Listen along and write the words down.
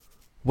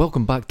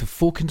Welcome back to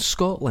Folk in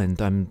Scotland.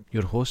 I'm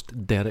your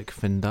host, Derek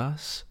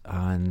Findas,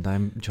 and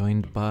I'm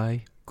joined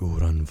by...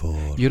 Goran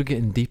Vor. You're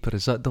getting deeper.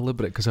 Is that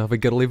deliberate because I have a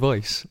girly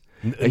voice?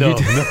 No.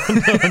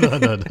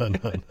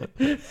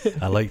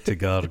 I like to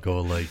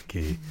gargle like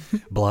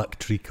black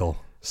treacle,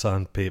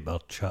 sandpaper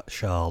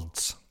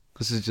shards.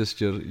 This is just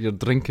your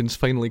drinking's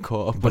finally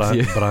caught up with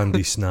you.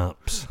 Brandy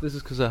snaps. This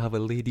is because I have a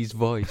lady's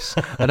voice,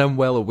 and I'm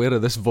well aware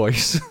of this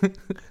voice.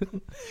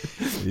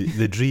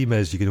 The dream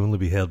is you can only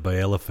be heard by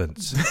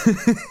elephants.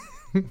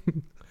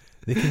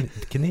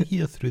 Can they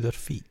hear through their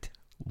feet?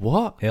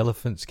 What?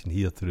 Elephants can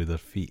hear through their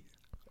feet.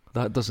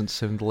 That doesn't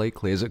sound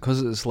likely. Is it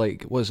because it's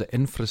like, what is it,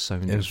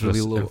 infrasound? It's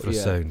really low.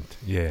 Infrasound,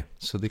 yeah.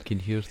 So they can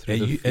hear through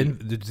their feet.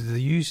 Did they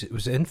use,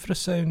 was it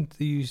infrasound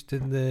they used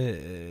in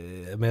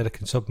the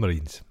American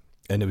submarines?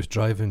 And it was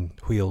driving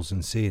whales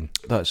insane.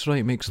 That's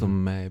right, makes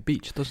them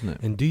beach, doesn't it?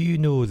 And do you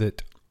know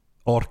that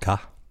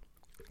orca,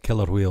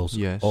 killer whales,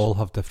 all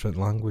have different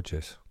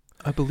languages?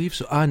 I believe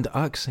so, and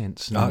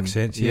accents.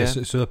 Accents, yes.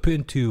 Yeah. So they're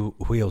putting two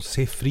whales,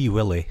 say Free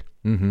Willy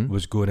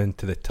was going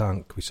into the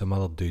tank with some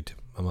other dude,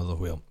 another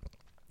whale.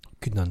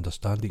 Couldn't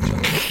understand each other.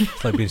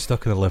 It's like being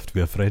stuck in a lift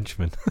with a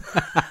Frenchman.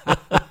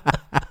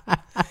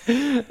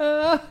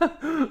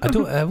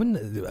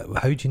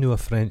 How do you know a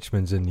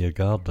Frenchman's in your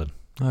garden?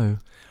 Oh.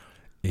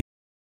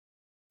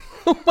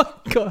 Oh my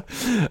god.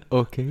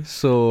 Okay,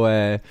 so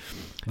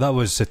that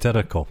was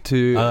satirical.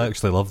 I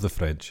actually love the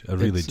French. I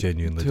really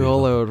genuinely do. To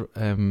all our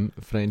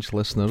French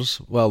listeners,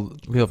 well,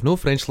 we have no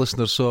French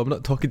listeners, so I'm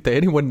not talking to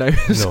anyone now.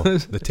 No,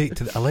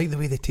 I like the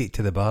way they take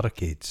to the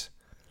barricades.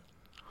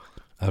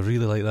 I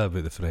really like that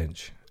about the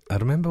French. I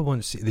remember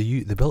once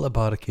they built a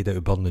barricade out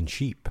of burning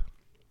sheep.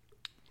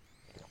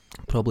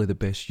 Probably the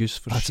best use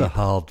for That's sheep. That's a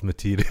hard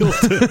material.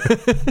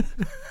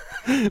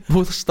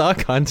 Both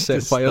stack and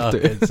set fire to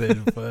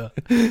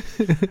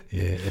it.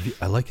 Yeah,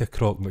 I like a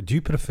croque. Do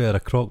you prefer a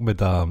croque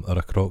madame or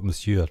a croque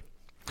monsieur?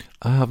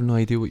 I have no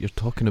idea what you're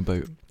talking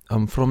about.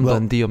 I'm from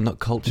Dundee. I'm not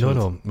cultured.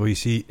 No. Well, you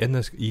see, in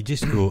this, you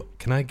just go.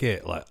 Can I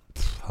get like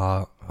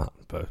a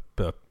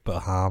bit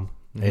of ham,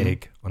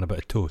 egg, on a bit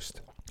of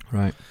toast?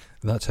 Right.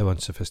 That's how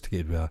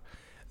unsophisticated we are.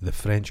 The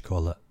French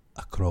call it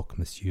a croque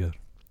monsieur.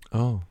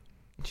 Oh,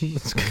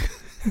 jeez.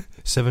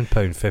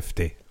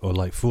 £7.50 or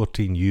like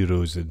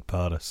 €14 in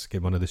Paris.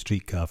 Get one of the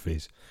street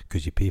cafes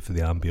because you pay for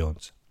the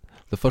ambience.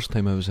 The first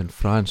time I was in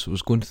France, I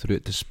was going through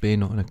it to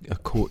Spain on a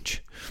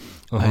coach,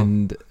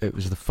 and it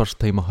was the first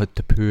time I had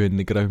to poo in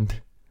the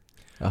ground.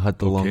 I had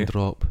the long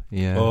drop.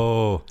 Yeah.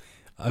 Oh,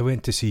 I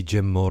went to see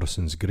Jim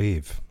Morrison's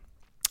grave,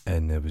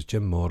 and it was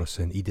Jim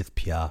Morrison, Edith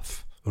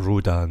Piaf,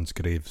 Rodin's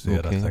graves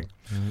there. I think.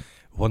 Right.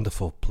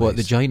 Wonderful place. What,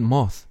 the giant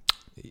moth?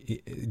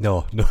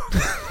 No,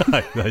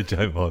 that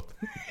giant moth.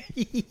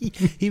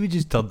 He would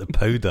just turn to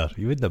powder.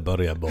 You wouldn't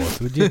bury a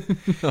moth, would you?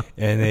 No.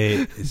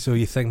 And so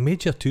you think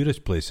major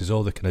tourist places,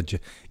 all the kind of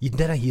you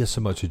never hear so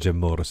much of Jim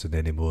Morrison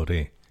anymore,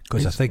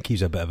 because I think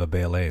he's a bit of a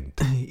bell end.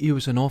 He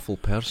was an awful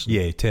person.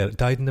 Yeah,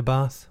 died in the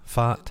bath,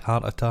 fat,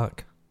 heart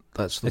attack.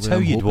 That's how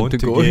you'd want to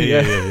go.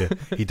 Yeah.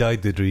 He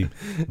died the dream.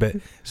 But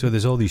so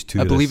there's all these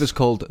tourists. I believe it's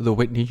called the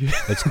Whitney.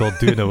 It's called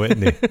doing a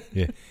Whitney.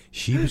 Yeah,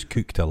 she was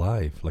cooked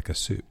alive like a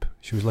soup.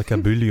 She was like a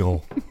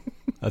bouillon.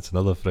 That's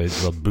another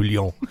French word,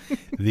 bouillon.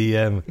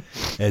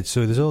 And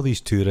so there's all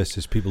these tourists.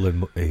 There's people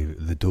in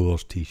the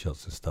Doors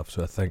t-shirts and stuff.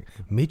 So I think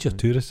major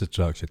tourist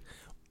attraction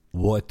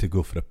wanted to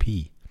go for a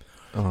pee.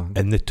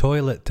 And the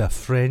toilet to a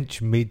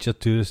French major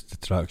tourist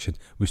attraction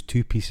was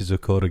 2 pieces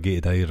of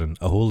corrugated iron,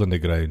 a hole in the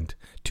ground,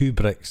 2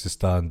 bricks to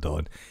stand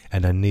on,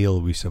 and a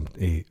nail with some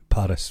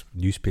Paris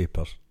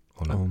newspaper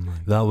on it. Oh my.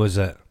 That was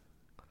it.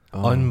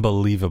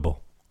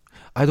 Unbelievable.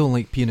 I don't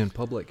like peeing in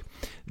public.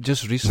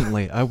 Just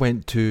recently, I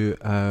went to,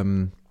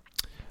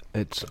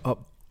 it's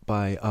up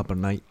by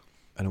Abernight,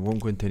 and I won't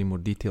go into any more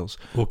details.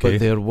 Okay. But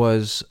there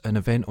was an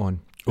event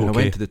on, and I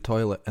went to the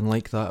toilet, and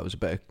like that, it was a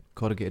bit of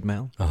corrugated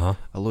metal, a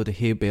load of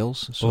hay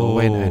bales. So I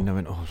went in, and I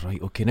went, oh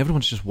right, okay, and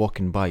everyone's just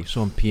walking by,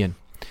 so I'm peeing.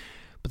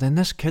 But then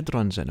this kid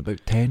runs in, about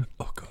 10.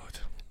 Oh God.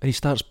 And he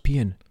starts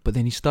peeing, but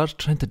then he starts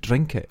trying to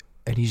drink it,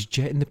 and he's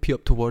jetting the pee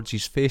up towards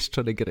his face,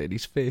 trying to get it in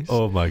his face.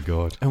 Oh my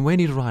God. And when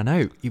he ran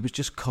out, he was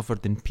just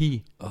covered in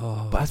pee.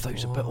 Oh, but I thought he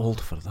was a bit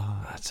old for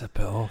that. That's a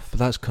bit off. But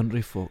that's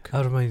country folk.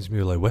 That reminds me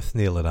of like with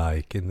Nail and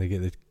I, can they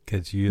get the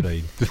kids'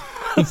 urine?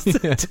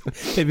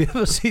 Have you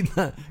ever seen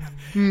that?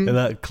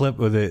 That clip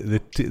with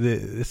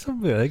the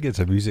somewhere, I think it's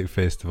a music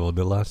festival,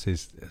 the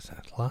lasses, is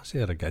it a lassie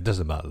or a guy? It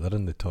doesn't matter, they're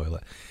in the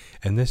toilet.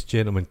 And this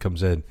gentleman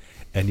comes in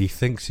and he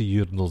thinks the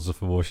urinals are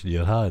for washing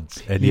your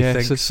hands. And he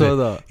thinks I saw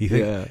that.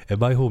 In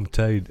my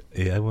hometown,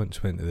 I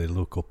once went to the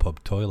local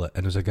pub toilet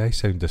and there was a guy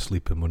sound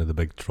asleep in one of the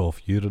big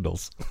trough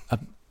urinals.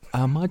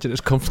 I imagine it's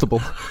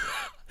comfortable.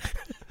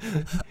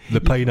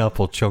 The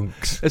pineapple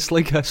chunks. It's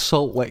like a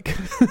salt lick.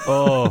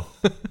 Oh,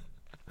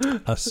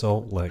 a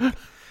salt lick.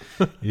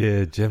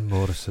 Yeah, Jim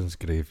Morrison's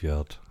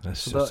graveyard.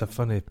 It's a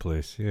funny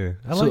place. Yeah.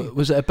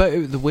 Was it a bit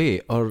out of the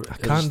way, or I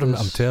can't remember?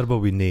 I'm terrible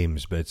with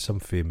names, but it's some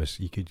famous.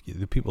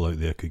 The people out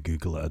there could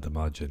Google it. I'd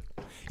imagine.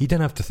 He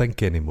didn't have to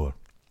think anymore.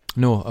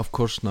 No, of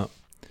course not.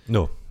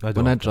 No, I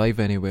don't. When I drive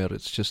anywhere,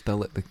 it's just I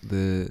let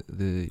the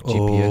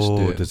GPS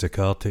do it. Does the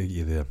car take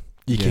you there?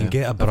 You can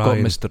get a I've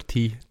Brian. got Mr.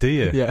 T. Do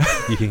you? Yeah.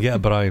 You can get a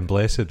Brian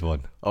Blessed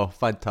one. Oh,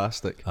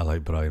 fantastic. I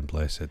like Brian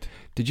Blessed.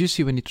 Did you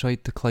see when he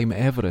tried to climb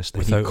Everest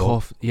and Without he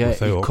coughed? without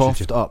he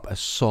coughed oxygen. up a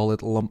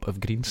solid lump of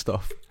green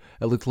stuff.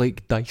 It looked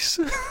like dice.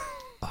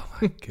 Oh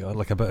my God,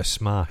 like a bit of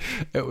smash.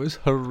 It was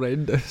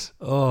horrendous.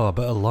 Oh, a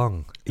bit of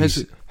lung.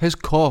 His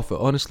cough,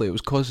 honestly, it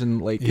was causing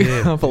like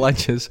Yeah.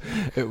 avalanches.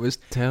 It was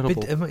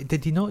terrible. But,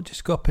 did he not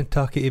just go up in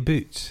tackety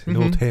boots and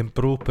old hemp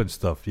rope and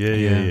stuff?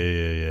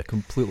 Yeah.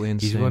 Completely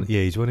insane.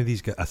 He's one of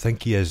these guys. I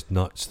think he is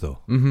nuts though.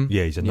 Mm-hmm.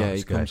 Yeah, he's a nuts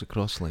he guy. comes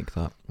across like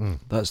that. Mm.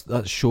 That's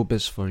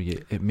showbiz for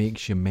you. It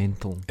makes you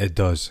mental. It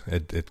does.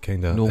 It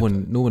kind of. No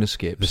one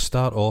escapes. They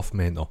start off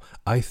mental.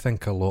 I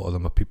think a lot of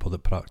them are people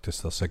that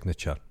practice their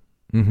signature.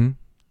 Mm-hmm.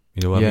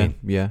 You know what I mean?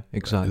 Yeah,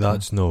 exactly.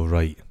 That's no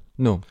right.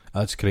 No.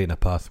 That's creating a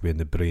pathway in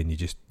the brain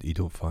you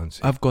don't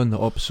fancy. I've gone the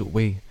opposite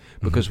way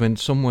because when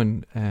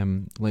someone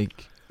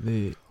like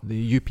the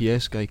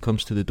UPS guy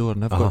comes to the door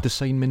and I've got to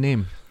sign my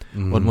name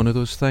on one of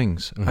those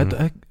things,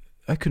 I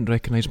couldn't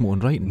recognise my own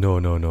writing. No,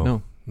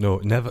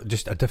 never.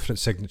 Just a different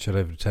signature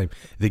every time.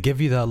 They give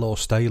you that little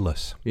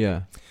stylus.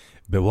 Yeah.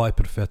 But what I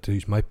prefer to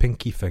use, my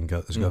pinky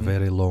finger has got a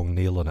very long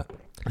nail on it,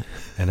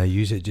 and I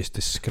use it just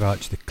to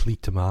scratch the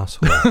cleat of my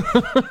asshole.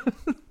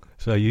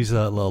 So I use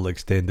that little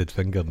extended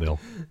fingernail.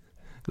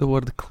 The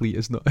word cleat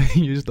is not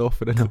used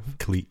often enough.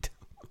 Cleat.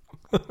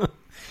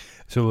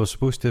 So we're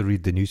supposed to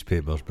read the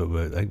newspapers, but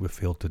I think we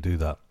failed to do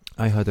that.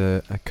 I had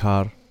a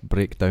car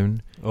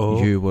breakdown.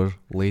 Oh. You were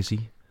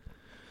lazy.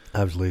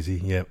 I was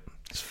lazy, yeah.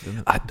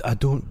 I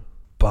don't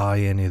buy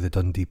any of the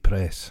Dundee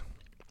Press.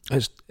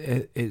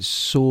 It's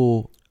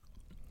so...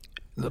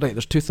 Right,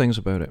 there's two things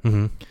about it.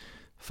 Mm-hmm.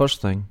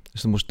 First thing,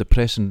 it's the most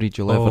depressing read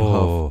you'll ever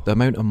have. The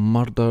amount of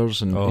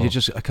murders and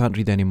I can't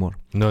read anymore.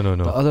 No.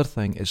 The other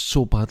thing is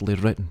so badly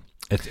written.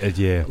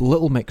 Yeah.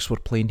 Little Mix were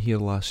playing here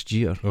last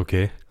year.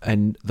 Okay.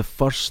 And the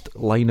first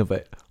line of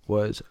it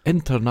was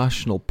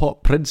international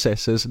pop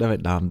princesses, and I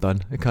went, nah, I'm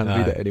done. I can't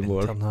read it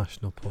anymore.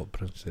 International pop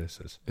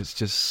princesses. It's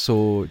just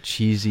so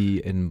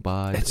cheesy and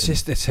bad. It's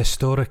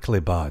historically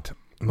bad.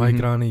 My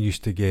granny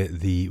used to get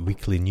the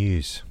weekly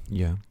news.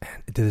 Yeah.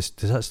 Does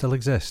that still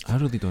exist? I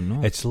really don't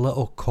know. It's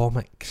little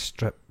comic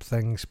strip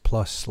things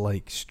plus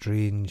like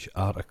strange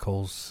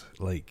articles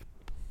like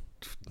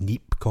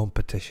neep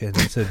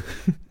competitions and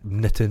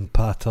knitting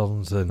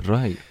patterns and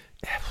right.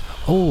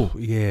 Oh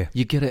yeah,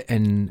 you get it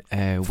in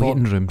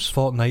waiting rooms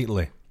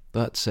fortnightly.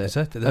 That's it. Is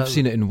it? I've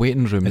seen it in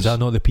waiting rooms. Is that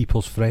not the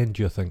People's Friend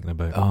you're thinking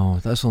about? Oh,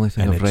 that's the only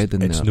thing I've read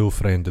in there. It's no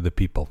friend of the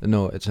people.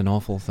 No, it's an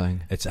awful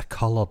thing. It's a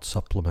coloured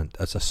supplement.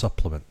 It's a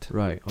supplement.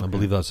 Right. Okay. I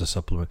believe that's a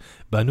supplement.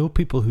 But I know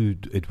people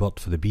who'd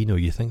worked for the Beano.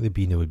 You think the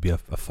Beano would be a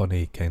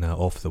funny kind of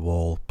off the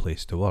wall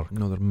place to work?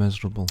 No, they're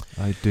miserable.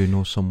 I do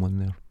know someone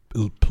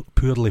there.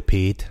 Poorly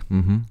paid.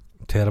 Mm-hmm.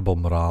 Terrible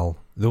morale.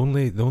 The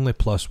only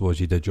plus was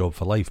you did a job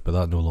for life, but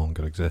that no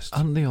longer exists.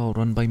 Aren't they all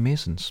run by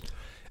Masons?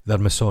 They're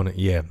Masonic,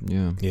 yeah.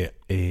 Yeah.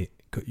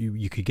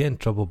 You could get in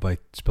trouble by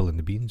spilling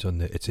the beans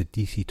on it's a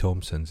DC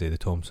Thompsons, the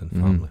Thompson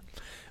family.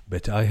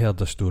 But I heard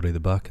a story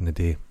back in the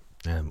day,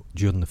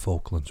 during the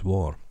Falklands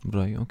War.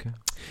 Right, okay.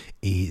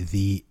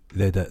 They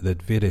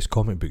had various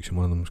comic books, and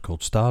one of them was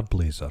called Star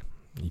Blazer.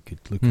 You could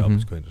look it up,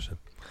 it's quite interesting.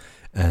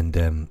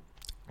 And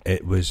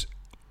it was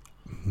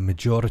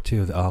majority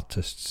of the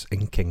artists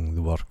inking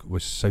the work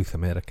was South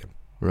American.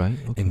 Right,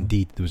 okay.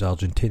 Indeed, there was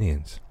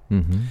Argentinians.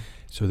 Mm-hmm.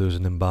 So there was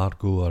an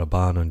embargo or a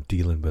ban on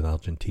dealing with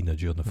Argentina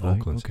during the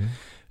Falklands. Right, okay.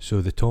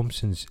 So the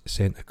Thompsons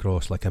sent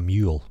across like a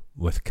mule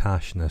with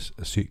cash in a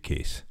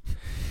suitcase,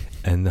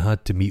 and they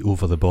had to meet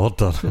over the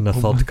border in a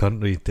third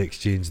country to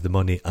exchange the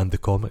money and the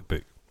comic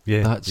book.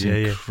 Yeah, that's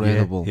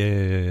incredible.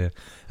 Yeah.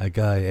 A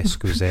guy,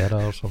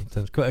 Escozera or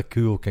something. Quite a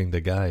cool kind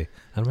of guy.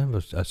 I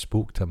remember I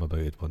spoke to him about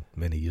it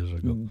many years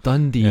ago.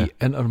 Dundee,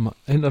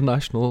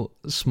 international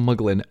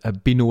smuggling, a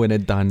Beano and a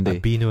dandy. A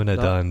Beano and a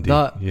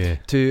dandy.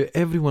 To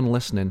everyone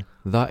listening,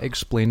 that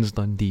explains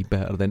Dundee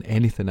better than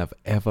anything I've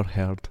ever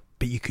heard.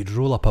 But you could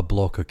roll up a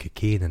block of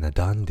cocaine in a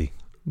dandy.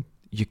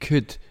 You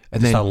could,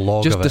 and just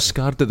then just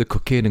discard the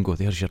cocaine and go,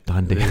 there's your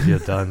dandy. There's your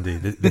dandy.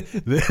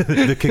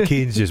 The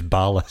cocaine's just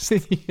ballast.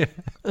 Yeah.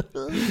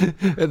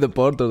 At the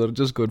border, they're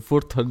just going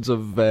 4 tons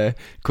of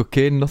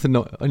cocaine, nothing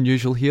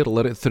unusual here,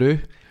 let it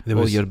through.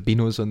 All your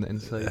Beanos on the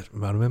inside.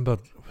 I remember,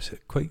 was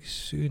it quite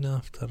soon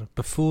after,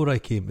 before I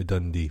came to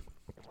Dundee,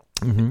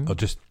 or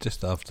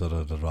just after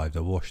I'd arrived,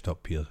 I washed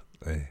up here,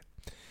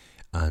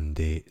 and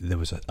there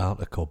was an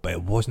article, but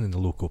it wasn't in the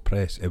local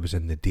press, it was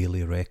in the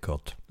Daily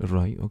Record.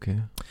 Right,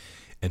 okay.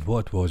 And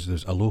what it was,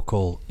 there's a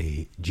local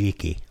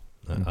Jakey,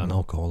 an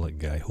alcoholic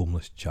guy,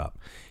 homeless chap.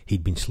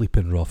 He'd been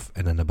sleeping rough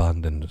in an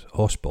abandoned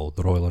hospital,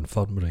 the Royal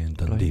Infirmary in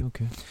Dundee. Right,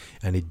 okay.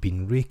 And he'd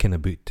been raking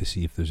about to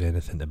see if there's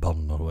anything to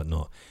burn or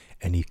whatnot.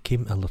 And he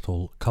came to a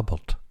little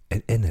cupboard,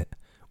 and in it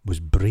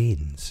was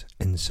brains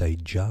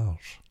inside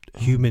jars.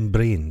 Human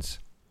brains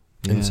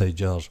inside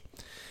jars.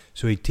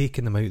 So he'd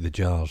taken them out of the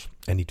jars,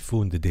 and he'd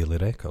phoned the Daily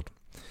Record.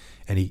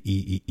 and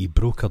he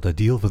brokered a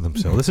deal with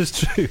himself. This is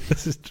true.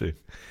 This is true.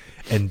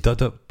 In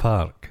Duddup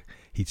Park,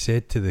 he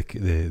said to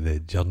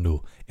the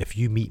journal, if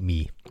you meet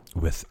me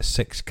with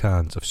 6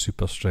 cans of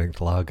super strength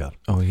lager,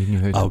 he knew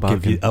how to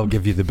bargain. I'll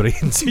give you the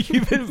brains.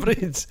 You get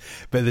brains.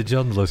 But the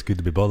journalist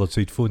couldn't be bothered,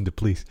 so he'd phoned the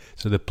police.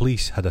 So the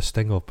police had a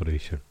sting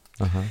operation,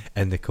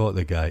 and they caught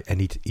the guy, and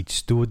he'd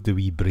stowed the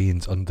wee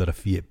brains under a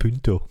Fiat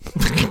Punto.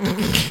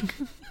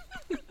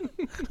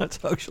 That's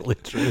actually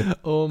true.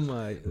 Oh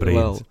my! Brains.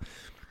 Well,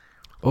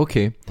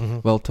 okay.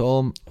 Well, to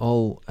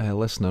all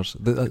listeners,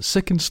 the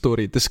second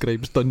story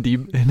describes Dundee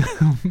in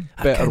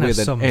a better way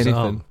than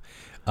anything.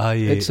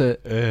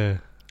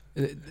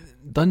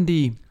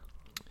 Dundee.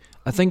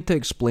 I think to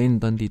explain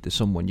Dundee to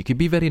someone, you could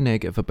be very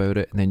negative about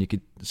it, and then you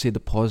could say the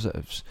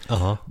positives.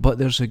 But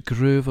there's a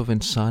groove of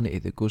insanity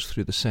that goes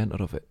through the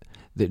centre of it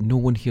that no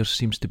one here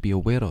seems to be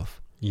aware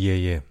of.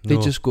 Yeah. They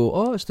just go,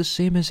 oh, it's the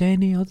same as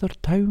any other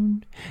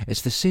town.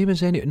 It's the same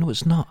as any... No,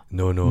 it's not.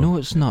 No,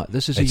 it's not.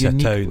 This is it's a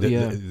unique... town.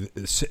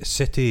 The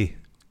city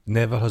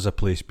never has a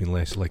place been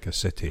less like a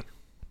city,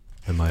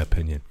 in my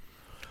opinion.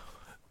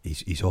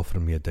 He's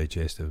offering me a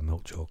digestive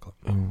milk chocolate.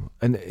 Oh,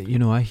 and,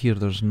 I hear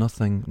there's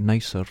nothing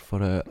nicer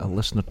for a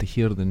listener to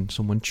hear than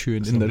someone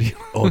chewing in their ear.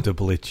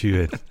 Audibly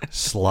chewing,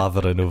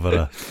 slavering over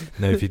a...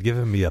 Now, if you'd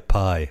given me a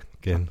pie...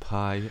 Again,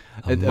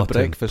 a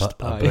breakfast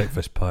pie. A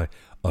breakfast pie.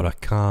 Or a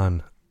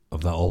can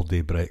of that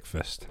all-day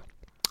breakfast.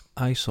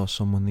 I saw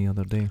someone the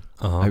other day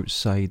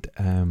outside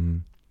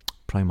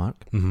Primark,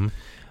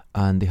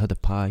 and they had a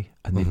pie,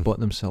 and they'd bought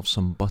themselves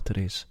some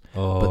butteries,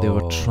 but they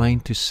were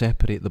trying to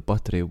separate the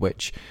buttery,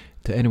 which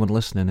to anyone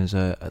listening is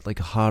like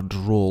a hard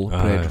roll,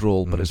 bread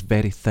roll, but it's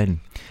very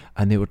thin,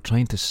 and they were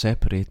trying to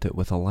separate it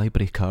with a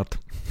library card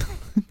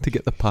to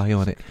get the pie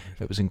on it.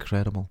 It was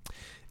incredible.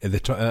 I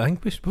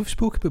think we've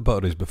spoken about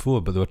butteries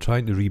before, but they were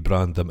trying to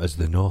rebrand them as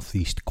the North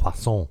East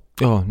Croissant.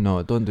 Oh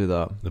no, don't do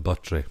that. The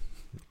buttery,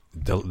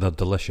 they're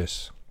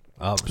delicious.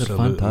 Absolutely,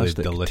 they're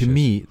fantastic. Delicious. To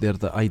me, they're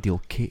the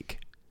ideal cake.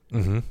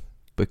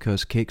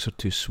 Because cakes are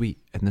too sweet,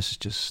 and this is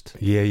just a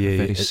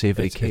very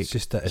savoury cake.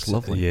 It's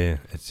lovely. Yeah,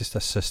 it's just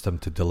a system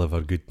to deliver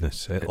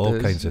goodness. All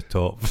kinds of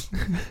tops.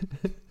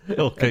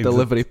 All kinds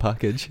delivery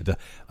package.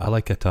 I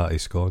like a tatty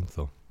scone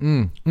though.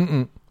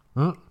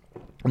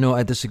 No,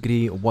 I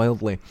disagree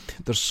wildly.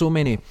 There's so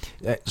many.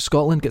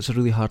 Scotland gets a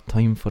really hard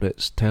time for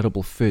its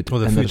terrible food,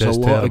 and there's a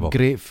lot of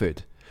great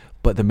food,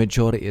 but the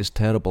majority is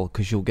terrible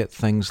because you'll get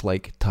things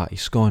like tatty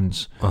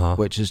scones,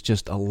 which is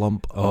just a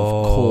lump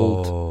of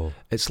cold.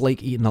 It's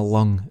like eating a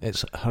lung.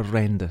 It's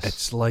horrendous.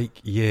 It's like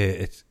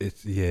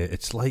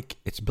it's like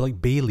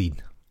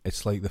baleen.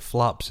 It's like the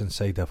flaps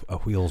inside a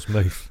whale's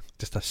mouth.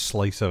 Just a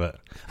slice of it.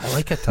 I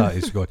like a tatty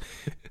scone.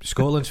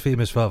 Scotland's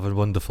famous for having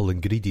wonderful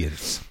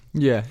ingredients.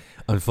 Yeah.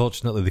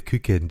 Unfortunately, the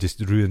cooking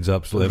just ruins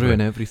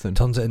everything.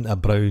 Turns it into a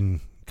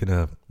brown kind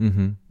of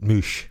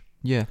moosh.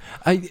 Yeah,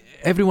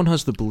 everyone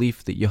has the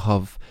belief that you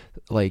have,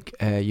 like,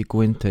 you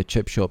go into a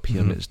chip shop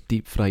here and it's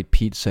deep fried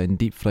pizza and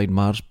deep fried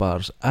Mars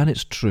bars, and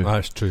it's true.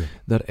 That's true.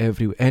 They're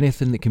everywhere.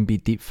 Anything that can be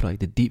deep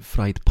fried, a deep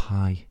fried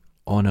pie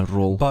on a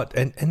roll. But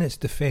in its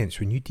defence,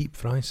 when you deep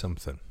fry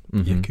something,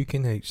 you're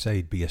cooking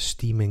outside, but you're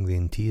steaming the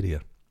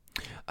interior.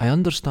 I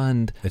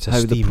understand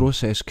how the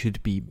process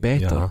could be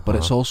better, but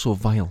it's also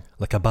vile.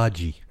 Like a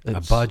bhaji. A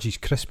bhaji's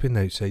crisping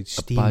outside,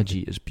 steamed. A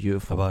bhaji is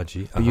beautiful. A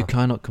bhaji. But you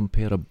cannot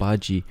compare a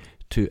bhaji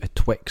to a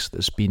Twix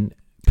that's been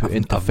put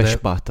into fish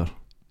batter.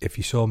 If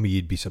you saw me,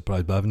 you'd be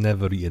surprised, but I've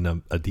never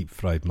eaten a deep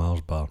fried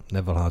Mars bar.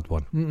 Never had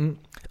one.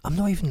 I'm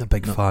not even a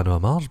big fan of a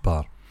Mars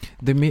bar.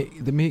 They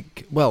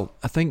make well,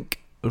 I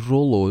think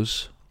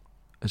Rolos,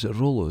 is it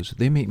Rolos?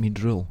 They make me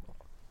drool,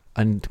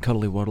 and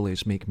Curly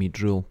Wurlies make me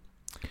drool.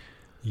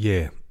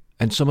 Yeah.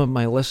 And some of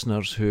my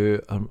listeners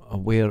who are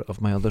aware of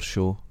my other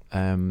show,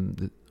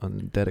 on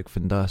Derek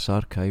Van Das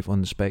Archive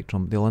on the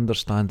Spectrum, they'll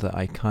understand that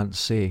I can't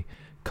say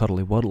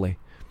Curly Wurly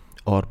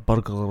or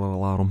burglar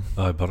alarm.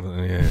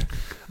 Yeah.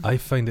 I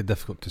find it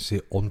difficult to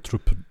say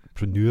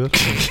entrepreneur.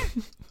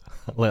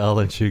 Like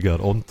Alan Sugar.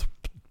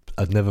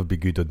 I'd never be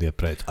good on the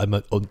apprentice. I'm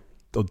an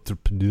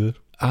entrepreneur.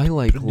 I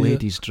like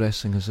ladies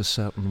dressing as a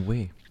certain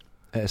way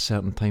at a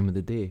certain time of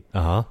the day,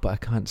 but I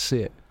can't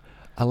say it.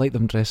 I like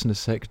them dressing as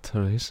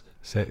secretaries.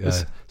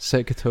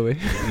 Secretary.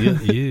 You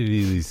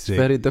really it's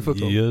very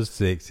difficult. You're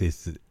sexy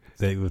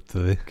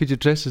secretary. Could you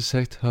dress as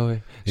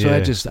secretary? So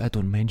I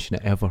don't mention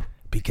it ever.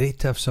 Be great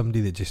to have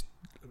somebody that just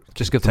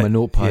give them a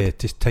notepad. Yeah,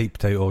 just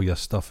typed out all your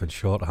stuff in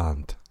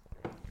shorthand.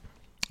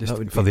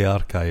 Just for the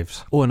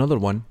archives. Oh, another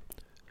one.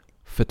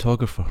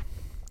 Photographer.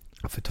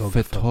 A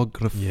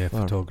photographer. Yeah,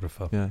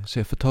 photographer. Yeah,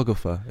 say a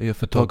photographer. Are you a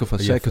photographer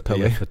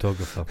secretary? Yeah,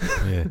 photographer.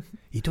 Yeah.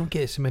 You don't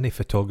get so many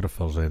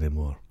photographers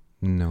anymore.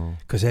 No.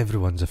 Because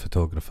everyone's a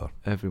photographer.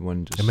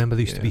 Everyone just... I remember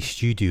there used to be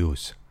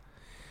studios.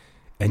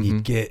 And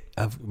you'd get...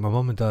 my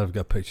mum and dad have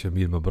got a picture of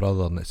me and my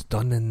brother, and it's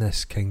done in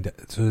this kind of...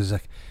 So there's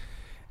like...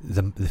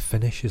 The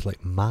finish is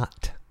like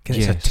matte.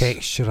 It's a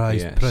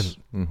texturised print.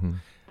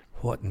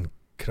 What in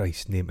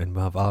Christ's name, and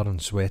we have Aaron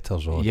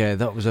sweaters on. Yeah,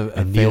 that was a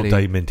and very... Neil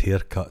Diamond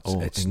haircuts.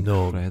 Oh, it's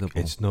incredible.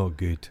 It's not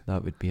good.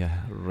 That would be a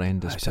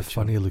horrendous It's picture. a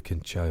funny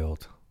looking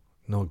child.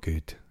 Not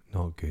good.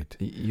 Not good.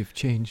 You've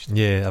changed.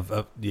 Yeah,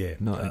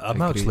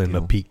 I'm actually in my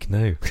peak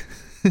now.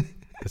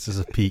 This is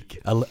a peak.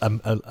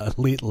 A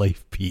late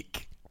life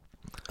peak.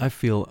 I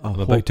feel I'm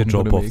about to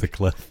drop off the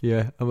cliff.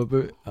 Yeah,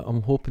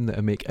 I'm hoping that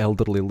I make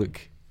elderly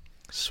look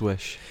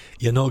swish.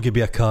 You're not going to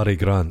be a Cary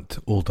Grant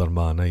older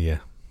man, are you?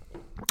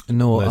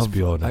 No, let's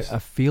be honest. I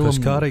feel because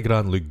Cary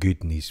Grant looked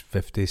good in his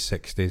 50s,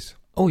 60s.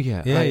 Oh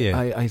yeah,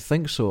 yeah. I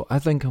think so. I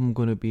think I'm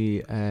going to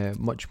be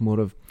much more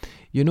of,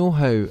 you know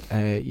how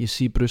you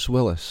see Bruce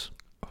Willis,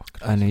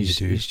 and he's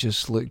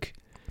just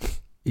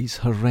he's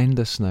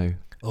horrendous now.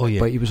 Oh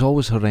yeah, but he was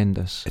always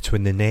horrendous. It's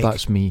when the neck.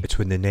 That's me. It's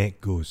when the neck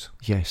goes.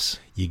 Yes,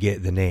 you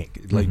get the neck.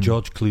 Like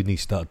George Clooney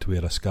started to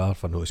wear a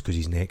scarf, I noticed, because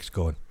his neck's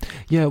gone.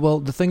 Yeah, well,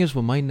 the thing is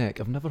with my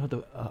neck, I've never had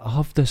I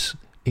have this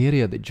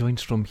area that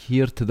joins from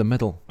here to the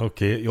middle.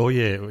 Okay. Oh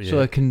yeah. So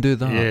I can do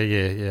that.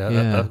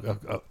 Yeah.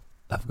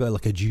 I've got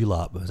like a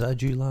dewlap. Is that a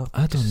dewlap?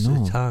 I don't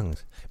know. It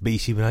hangs. But you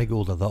see, when I go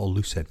older, that'll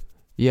loosen.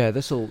 Yeah,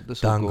 this'll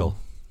dangle. Go.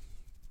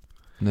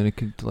 And then I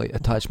could like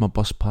attach my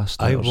bus pass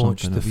to I it or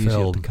watched something. the It'll be easier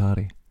film to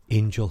carry.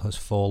 Angel Has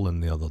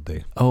Fallen the other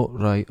day. Oh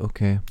right,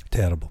 okay.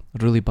 Terrible.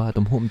 Really bad.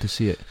 I'm hoping to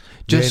see it.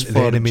 Just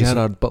for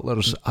Gerard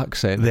Butler's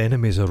accent. The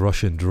enemies are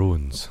Russian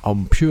drones.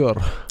 I'm pure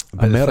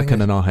American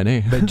and all,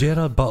 eh? But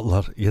Gerard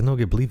Butler, you're not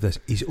going to believe this,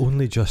 he's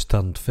only just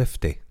turned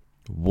 50.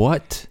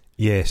 What?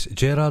 Yes,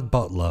 Gerard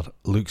Butler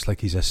looks like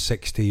he's a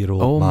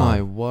 60-year-old man. Oh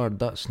my word,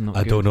 that's not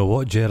I good. don't know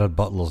what Gerard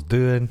Butler's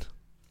doing.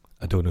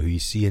 I don't know who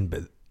he's seeing,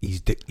 but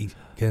he's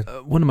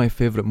one of my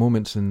favourite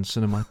moments in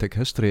cinematic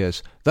history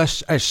is,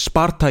 "This is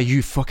Sparta,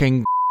 you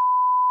fucking."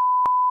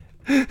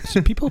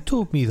 So people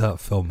told me that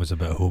film was a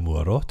bit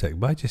homoerotic,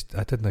 but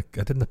I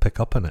didn't pick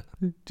up on it.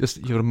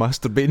 Just you were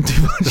masturbating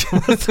too much.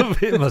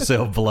 Masturbating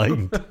myself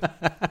blind.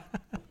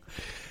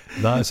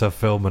 That's a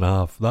film and a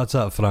half. That's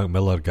that Frank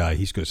Miller guy.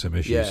 He's got some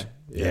issues.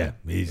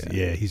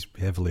 He's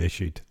heavily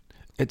issued.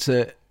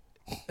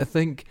 I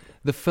think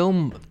the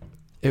film,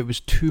 it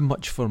was too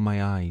much for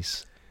my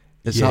eyes.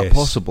 Is that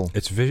possible?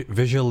 It's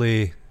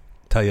visually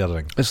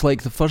tiring. It's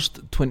like the first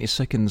 20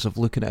 seconds of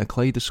looking at a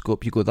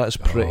kaleidoscope, you go, that's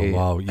pretty. Oh,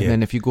 wow, yeah. And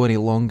then if you go any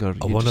longer,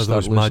 you one just of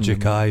those start losing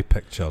magic eye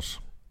pictures.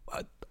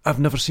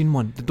 I've never seen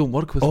one. They don't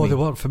work with me. Oh, they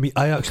work for me.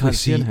 I actually can't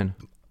see anything.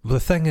 The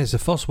thing is, the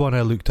first one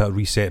I looked at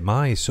reset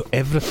my eyes, so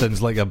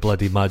everything's like a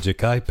bloody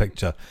magic eye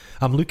picture.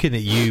 I'm looking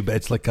at you, but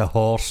it's like a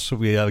horse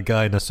with a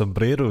guy in a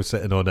sombrero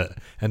sitting on it,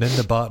 and in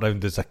the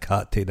background there's a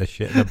cat taking a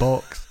shit in a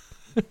box.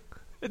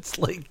 It's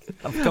like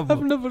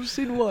I've never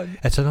seen one.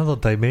 It's another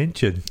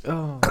dimension.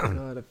 Oh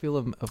God, I feel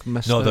I've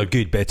missed. No, out. they're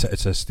good, but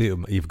it's a state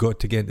of, you've got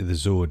to get into the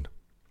zone.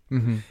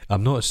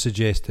 I'm not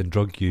suggesting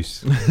drug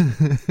use,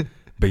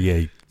 but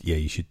yeah,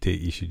 you should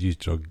use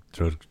drug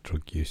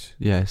use.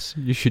 Yes,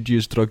 you should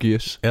use drug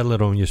use.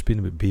 Earlier on, you're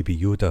speaking about Baby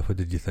Yoda. What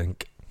did you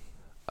think?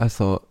 I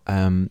thought,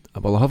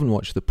 well, I haven't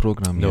watched the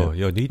programme yet. No,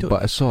 you don't.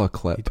 But I saw a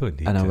clip, you don't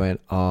need and to. I went,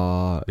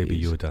 Baby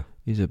Yoda.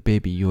 He's a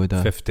Baby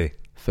Yoda.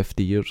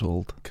 50 years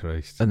old.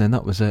 Christ. And then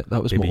that was it.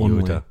 That was Baby my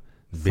only Yoda.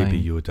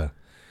 Baby Yoda.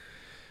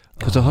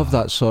 Because I have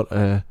that sort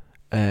of,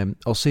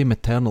 I'll say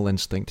maternal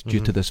instinct due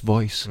to this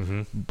voice.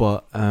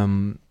 But,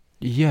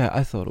 yeah,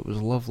 I thought it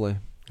was lovely.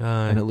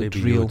 And it looked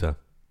Baby real. Yoda.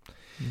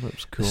 It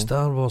looks cool. The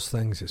Star Wars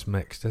things, it's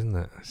mixed, isn't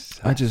it?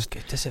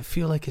 Does it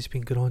feel like it's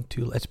been going on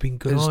too? It's been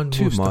going on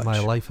too most much. of my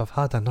life. I've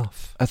had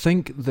enough. I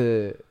think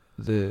the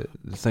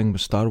thing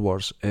with Star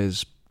Wars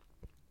is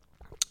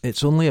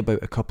it's only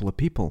about a couple of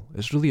people.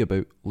 It's really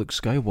about Luke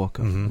Skywalker,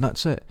 and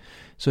that's it.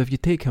 So if you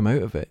take him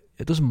out of it,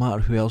 it doesn't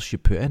matter who else you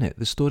put in it.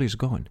 The story's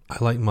gone. I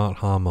like Mark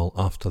Hamill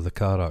after the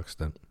car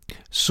accident.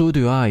 So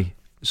do I.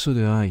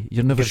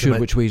 You're never sure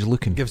which way he's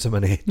looking. Gives him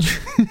an edge.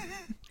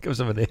 Gives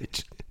him an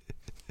edge.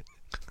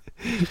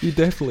 He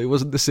definitely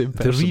wasn't the same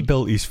person. They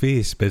rebuilt his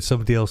face, but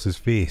somebody else's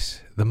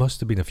face. There must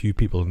have been a few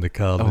people in the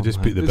car. They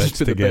just put the bits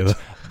together.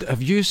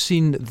 Have you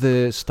seen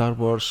the Star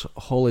Wars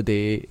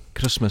holiday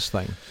Christmas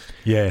thing?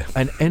 Yeah.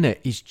 And in it,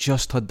 he's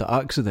just had the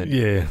accident.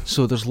 Yeah.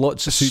 So there's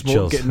lots of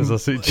smoke getting.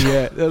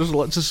 Yeah, there's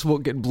lots of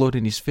smoke getting blown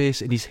in his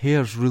face, and his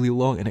hair's really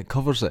long, and it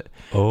covers it.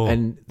 Oh.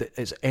 And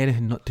it's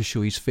anything not to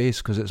show his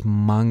face because it's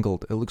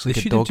mangled. It looks like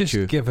a dog chew. They should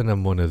have just given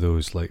him one of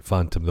those like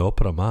Phantom the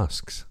Opera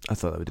masks. I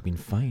thought that would have been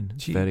fine.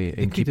 Gee, very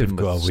in keeping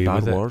with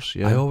Star Wars.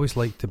 Yeah. I always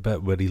liked the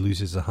bit where he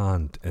loses a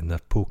hand and they're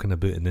poking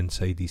about and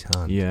inside his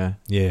hand. Yeah.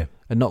 Yeah.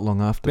 And not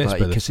long after that,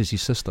 he kisses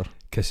his sister.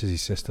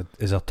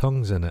 Is there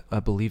tongues in it?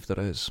 I believe there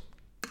is.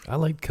 I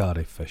liked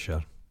Carrie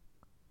Fisher.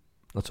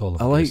 That's all I'm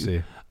going to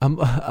say.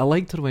 I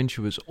liked her when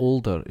she was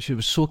older. She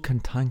was so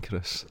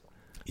cantankerous.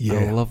 Yeah,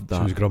 I loved that.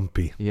 She was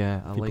grumpy. Yeah,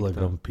 People are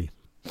grumpy.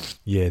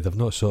 Yeah, they've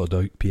not sorted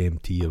out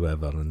PMT or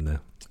whatever in the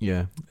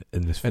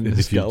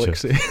future.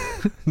 Galaxy.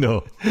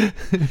 No,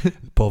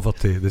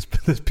 poverty. This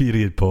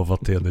period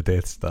poverty on the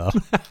Death Star.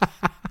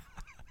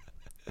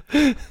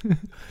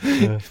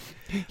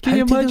 Can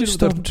you imagine? How do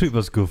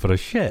stormtroopers go for a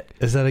shit?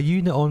 Is there a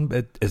unit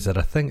on? Is there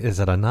a thing? Is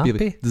there a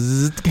nappy?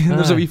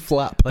 There's a wee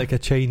flap. Like a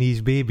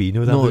Chinese baby. You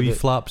know that wee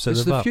flaps at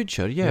the back? It's the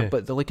future, yeah.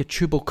 But like a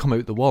tube will come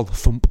out the wall,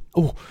 thump,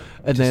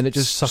 and then it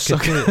just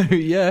suck it out.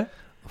 Yeah.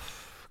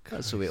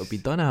 That's the way it'll be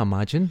done, I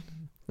imagine.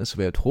 That's the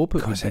way I'd hope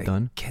it would be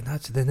done.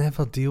 They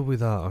never deal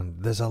with that.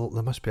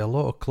 There must be a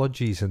lot of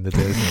kludgies in the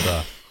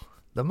desert.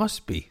 There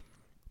must be.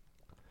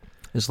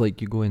 It's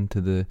like you go into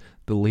the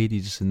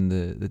ladies in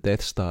the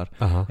Death Star,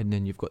 and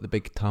then you've got the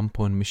big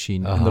tampon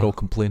machine, and they're all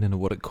complaining of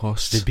what it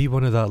costs. They'd be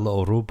one of that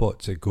little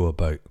robots that go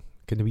about.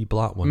 Can the wee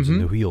black ones in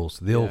the wheels?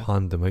 They'll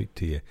hand them out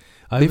to you.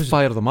 They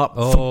fire them up.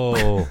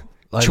 Oh,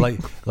 like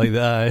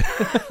that.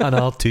 An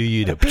R2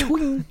 unit.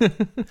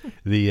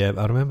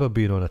 I remember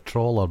being on a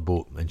trawler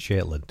boat in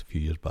Shetland a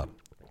few years back.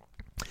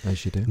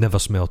 As you do. Never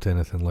smelt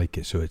anything like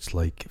it. So it's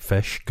like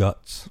fish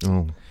guts,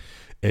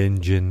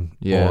 engine,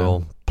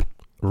 oil,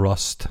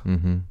 rust,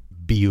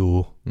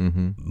 bio,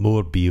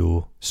 more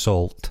bio,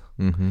 salt,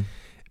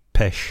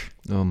 pish,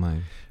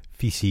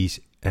 feces.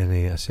 And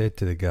I said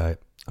to the guy,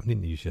 I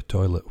need to use your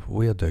toilet.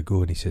 Where do I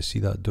go? And he says, see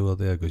that door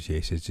there? I goes, yeah.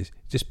 He says,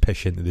 just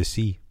pish into the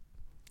sea.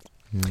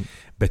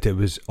 But it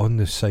was on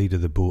the side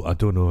of the boat. I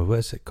don't know, what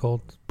is it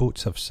called?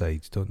 Boats have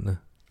sides, don't they?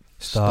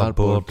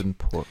 Starboard and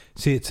port.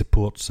 Say it's the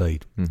port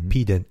side.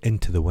 Peed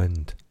into the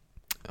wind.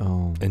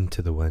 Oh.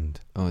 Into the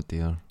wind. Oh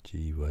dear.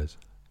 Gee whiz.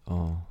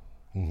 Oh.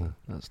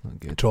 That's not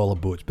good. Trawler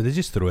boats, but they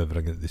just throw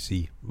everything at the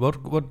sea.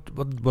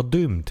 We're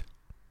doomed.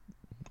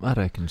 I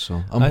reckon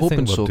so. I'm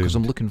hoping so, because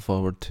I'm looking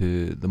forward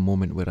to the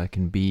moment where I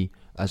can be,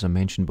 as I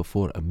mentioned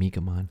before, a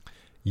Mega Man.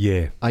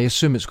 Yeah. I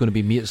assume it's going to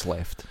be me that's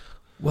left.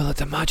 Well,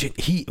 I'd imagine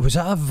was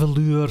that a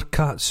velour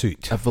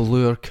catsuit? A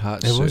velour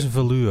catsuit. It was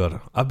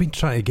velour. I've been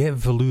trying to get a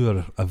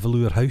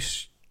velour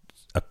house,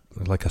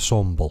 like a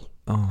ensemble.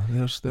 Oh,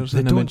 there's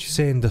they don't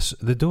send us.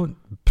 They don't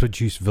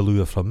produce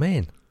velour for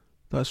men.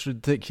 That's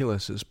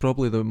ridiculous. It's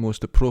probably the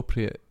most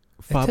appropriate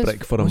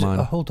fabric for a man.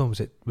 Hold on,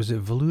 was it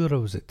velour or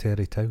was it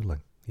terry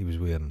toweling he was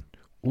wearing?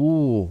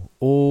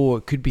 Oh,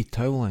 it could be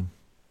toweling.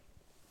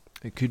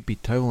 It could be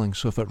toweling,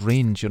 so if it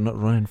rains, you're not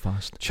running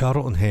fast.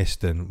 Charlton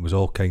Heston was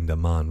all kind of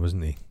man,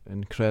 wasn't he?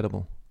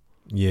 Incredible.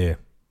 Yeah.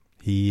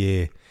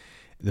 He,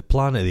 the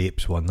Planet of the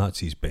Apes one, that's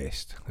his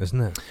best, isn't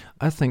it?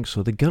 I think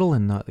so. The girl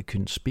in that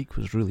couldn't speak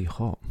was really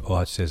hot. Oh,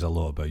 that says a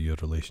lot about your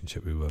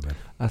relationship with women.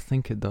 I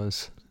think it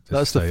does.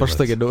 That's the first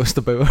thing I noticed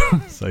about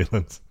her.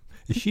 Silence.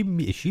 Is she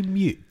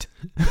mute?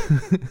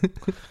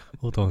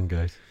 Hold on,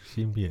 guys. Is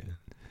she mute?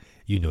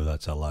 You know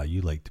that's a lie. You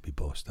like to be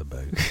bossed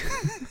about.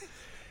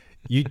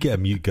 You'd get a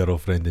mute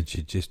girlfriend and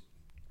she'd just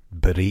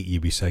berate you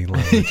with sign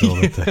language all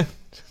the time.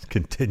 Just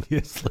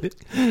continuously.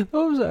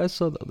 What was it I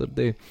saw the other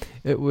day?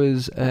 It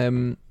was,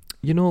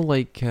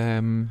 like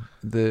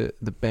the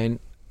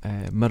bent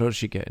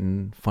mirrors you get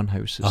in fun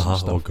houses and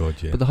stuff. Oh God,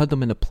 yeah. But they had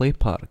them in a play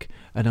park,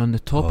 and on the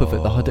top of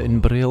it they had it in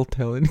Braille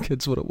telling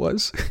kids what it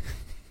was.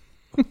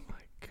 Oh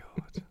my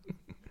God.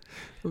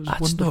 It was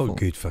That's wonderful. not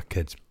good for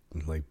kids,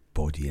 like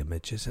body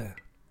image, is it?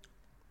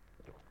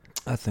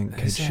 I think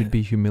kids should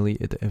be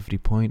humiliated at every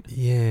point.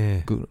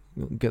 Yeah.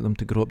 Get them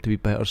to grow up to be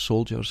better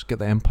soldiers. Get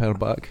the empire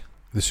back.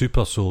 The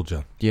super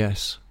soldier.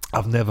 Yes.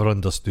 I've never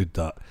understood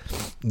that.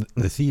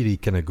 The theory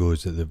kind of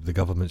goes that the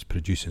government's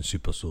producing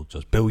super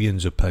soldiers,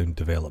 billions of pound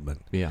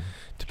development,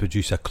 to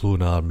produce a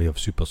clone army of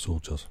super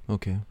soldiers.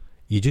 Okay.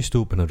 You just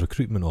open a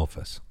recruitment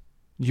office.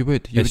 You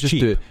would just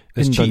cheap. Do it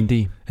in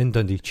Dundee. In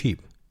Dundee,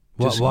 cheap.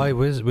 Why?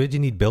 Where do you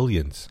need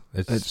billions?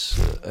 I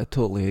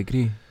totally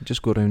agree.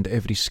 Just go around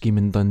every scheme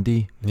in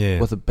Dundee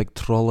with a big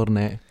trawler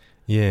net.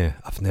 Yeah,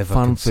 I've never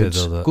farm considered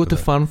foods. that. Go to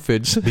farm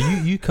foods. But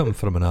you come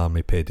from an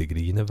army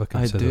pedigree. You never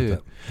considered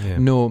it. Yeah.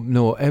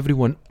 No.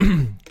 Everyone.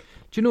 Do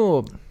you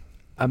know?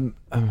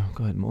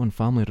 God, my own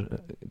family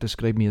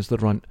described me as the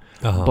runt.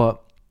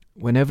 But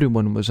when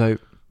everyone was out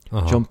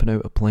jumping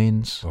out of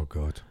planes, oh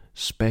God,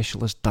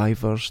 specialist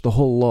divers, the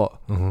whole lot,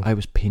 I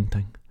was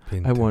painting.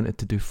 I wanted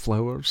to do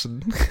flowers.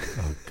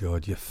 Oh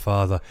God, your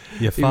father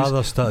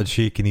started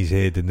shaking his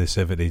head in the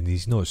 70s and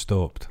he's not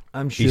stopped.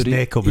 I'm sure his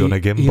neck will be on a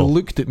gimbal. He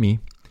looked at me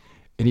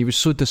and he was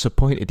so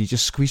disappointed. He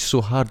just squeezed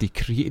so hard he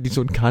created his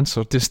own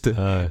cancer just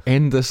to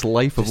end this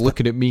life of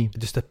looking at me.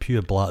 Just a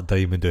pure black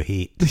diamond of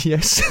hate.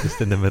 Yes. Just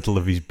in the middle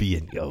of his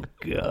being. Oh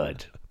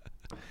God.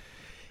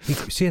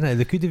 Saying that,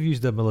 they could have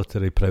used their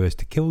military prowess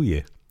to kill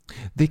you.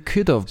 They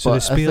could have, so but they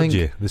spared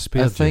you.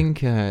 I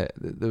think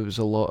there was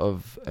a lot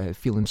of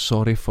feeling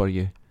sorry for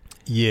you.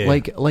 Yeah,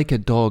 like a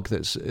dog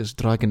that's is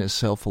dragging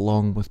itself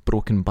along with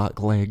broken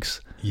back legs.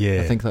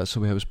 Yeah, I think that's the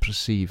way I was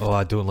perceived. Oh,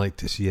 I don't like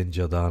to see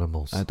injured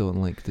animals. I don't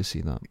like to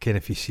see that.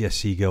 If you see a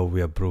seagull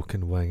with a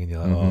broken wing and you're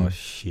like, oh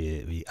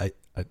shit,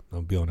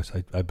 I'll be honest,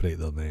 I break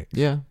their neck.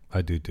 Yeah,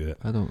 I do it.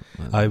 I don't.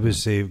 I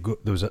was I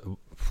was at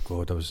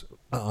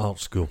art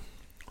school.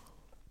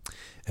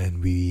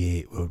 And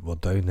we were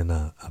down in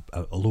a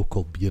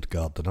local beer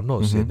garden. I'm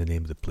not saying the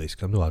name of the place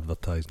because I'm not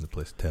advertising the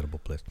place. Terrible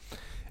place.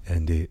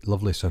 And a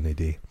lovely sunny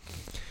day.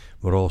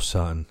 We're all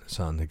sat in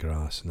the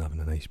grass and having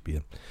a nice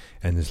beer.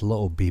 And there's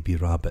little baby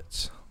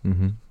rabbits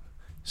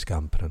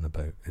scampering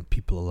about, and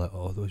people are like,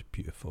 "Oh, those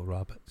beautiful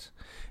rabbits."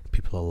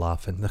 People are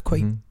laughing. They're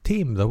quite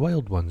tame, they're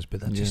wild ones, but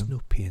they're just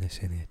not paying us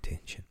any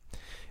attention.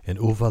 And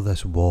over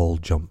this wall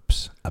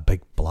jumps a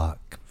big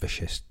black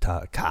vicious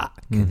cat,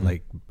 and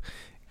like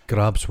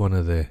grabs one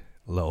of the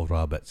little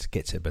rabbits,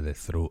 gets it by the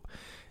throat,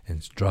 and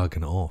is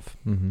dragging it off.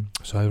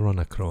 So I run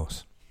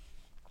across,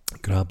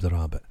 grab the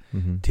rabbit,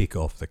 take it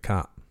off the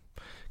cat.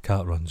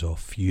 Cat runs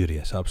off,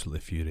 furious, absolutely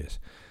furious.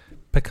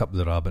 Pick up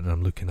the rabbit, and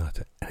I'm looking at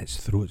it, and its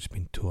throat's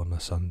been torn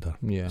asunder.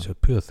 So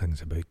poor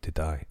thing's about to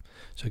die.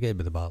 So I get it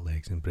by the back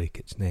legs and break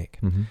its neck.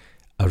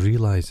 I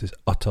realise there's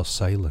utter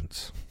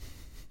silence.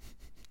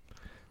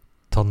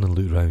 Turn and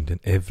look round, and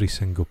every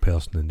single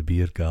person in the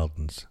beer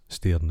garden's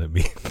staring at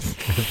me.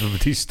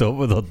 Everybody stop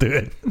what they're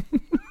doing.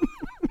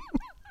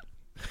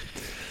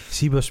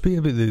 See, we're speaking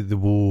about the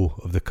woe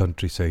of the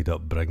countryside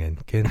upbringing,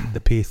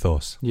 the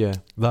pathos. Yeah,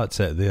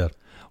 that's it there.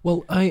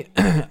 Well,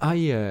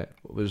 I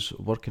was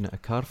working at a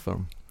car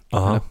firm,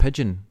 and a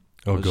pigeon.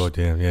 Oh God,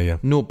 yeah.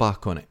 No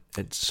back on it.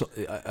 It's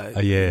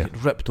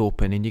ripped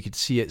open, and you could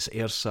see its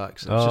air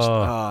sacs.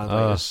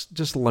 It's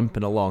just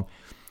limping along.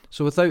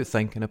 So without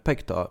thinking, I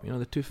picked it up.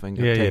 The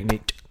 2-finger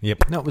technique.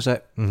 Yep. That was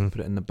it. Put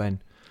it in the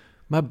bin.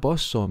 My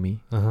boss saw me,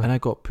 and I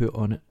got put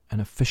on an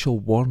official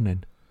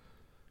warning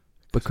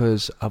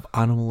because of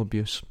animal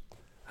abuse.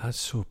 That's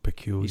so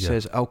peculiar. He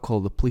says, "I'll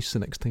call the police the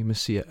next time I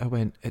see it." I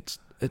went, "It's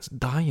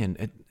dying."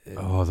 It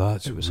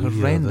was weird,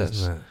 horrendous.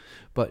 Isn't it?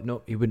 But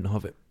no, he wouldn't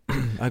have it.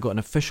 I got an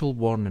official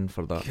warning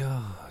for that.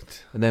 God.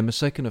 And then my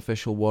second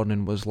official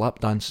warning was lap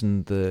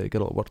dancing the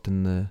girl that worked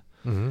in the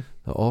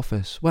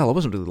office. Well, I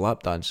wasn't really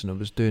lap dancing. I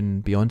was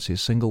doing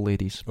Beyonce's Single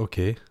Ladies.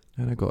 Okay.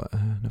 And I got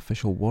an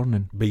official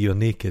warning. But you're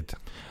naked?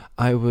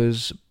 I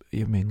was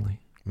mainly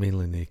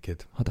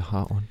naked. Had a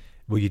hat on.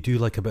 Well, you do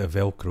like a bit of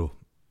Velcro.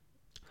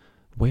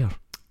 Where?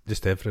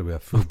 Just everywhere.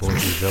 Full body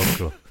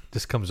Velcro.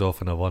 Just comes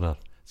off in a runner.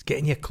 It's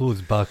getting your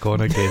clothes back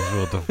on again is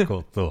real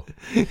difficult though,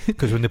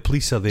 because when the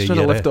police are there, trying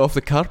to lift it off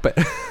the carpet.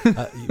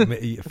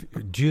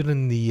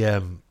 During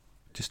the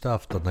just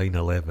after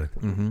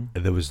 9/11,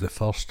 there was the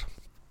first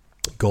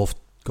golf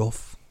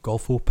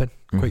open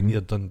quite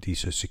near Dundee,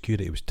 so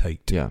security was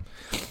tight. Yeah,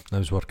 I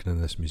was working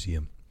in this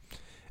museum,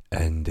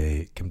 and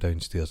came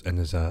downstairs, and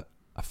there's a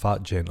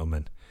fat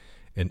gentleman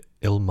in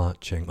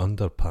ill-matching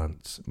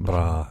underpants,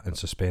 bra, and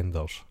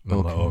suspenders. And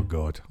I'm like, oh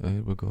God,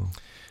 here we go.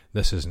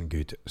 This isn't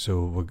good.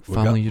 So we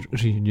family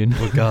reunion.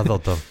 We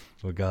gathered them.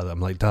 I'm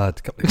like, Dad,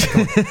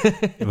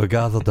 we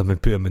gathered him and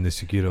put him in the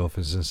security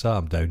office and sat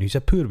him down. He's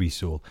a poor wee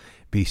soul,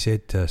 but he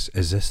said to us,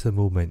 "Is this the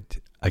moment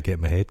I get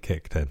my head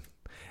kicked in?"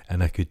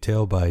 And I could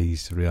tell by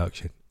his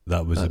reaction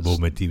that was the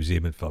moment he was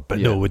aiming for. But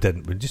no, we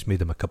didn't. We just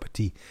made him a cup of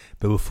tea.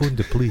 But we phoned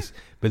the police.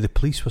 But the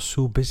police were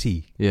so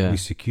busy with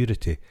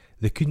security,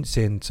 they couldn't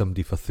send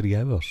somebody for 3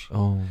 hours.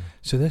 Oh.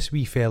 So this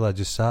wee fella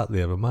just sat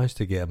there. We managed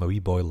to get him a wee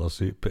boiler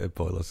suit, put a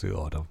boiler suit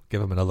on him,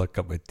 give him another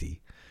cup of tea.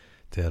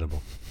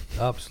 Terrible.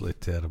 Absolutely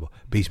terrible.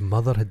 But his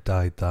mother had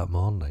died that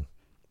morning.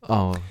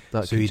 Oh,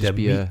 that so could just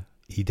be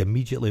he'd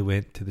immediately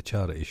went to the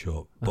charity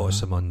shop, bought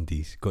some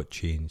undies, got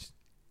changed,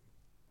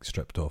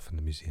 stripped off in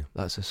the museum.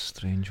 That's a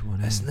strange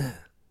one, isn't it?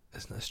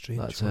 Isn't it a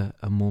strange That's one?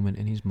 a moment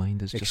in his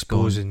mind is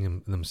exposing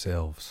just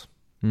themselves.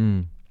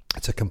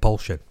 It's a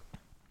compulsion.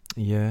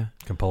 Yeah.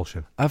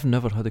 Compulsion. I've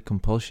never had a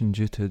compulsion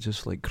due to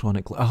just like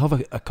chronic... I have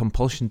a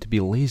compulsion to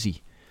be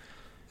lazy.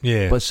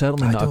 Yeah. But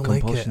certainly not a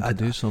compulsion to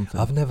do something.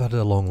 I've never had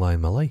a long lie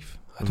in my life.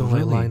 I don't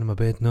like lying in my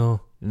bed,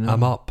 no.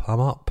 I'm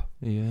up.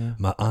 Yeah.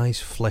 My eyes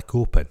flick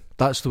open.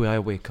 That's the way I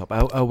wake up.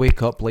 I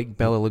wake up like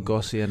Bela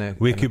Lugosi in a...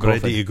 Wake up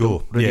ready to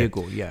go. Ready to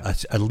go, yeah.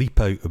 I leap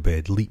out of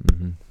bed, leap.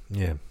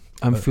 Yeah.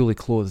 I'm fully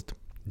clothed.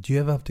 Do you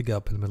ever have to get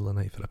up in the middle of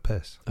the night for a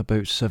piss?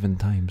 About 7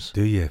 times.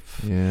 Do you?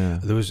 Yeah.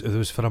 There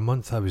was for a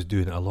month I was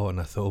doing it a lot,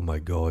 and I thought, oh my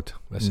God,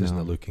 this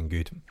isn't looking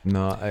good.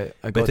 No,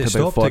 I got to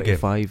about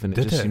 45 and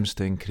it just seems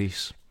to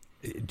increase.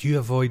 Do you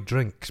avoid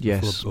drinks?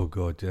 Yes. Oh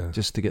God, yeah.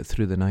 Just to get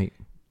through the night.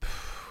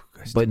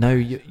 But now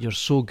you're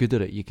so good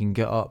at it, you can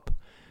get up.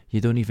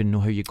 You don't even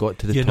know how you got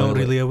to the toilet. You're not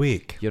really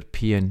awake. You're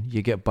peeing.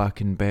 You get back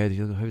in bed.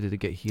 You're like, how did I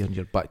get here? And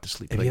you're back to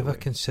sleep. Have you ever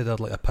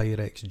considered like a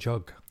Pyrex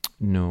jug?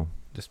 No.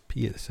 Just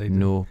pee at the side.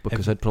 No,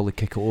 because I'd probably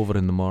kick it over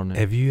in the morning.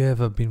 Have you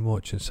ever been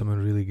watching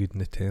someone really good in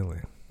the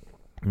telly,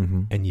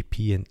 and you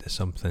pee into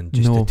something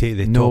just to take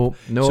the top?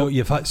 No. So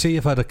you've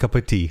had a cup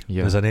of tea.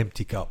 Yeah. There's an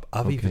empty cup.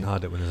 I've even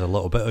had it when there's a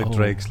little bit of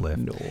dregs left.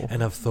 No.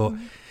 And I've thought,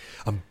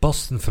 I'm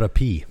bursting for a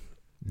pee.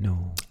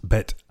 No.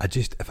 But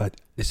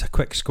it's a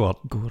quick squirt.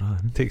 Go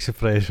on. Takes the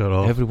pressure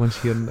off. Everyone's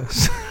hearing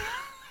this.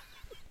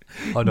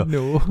 Oh no.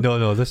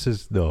 No. This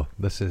isn't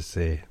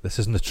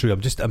the true.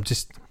 I'm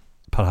just.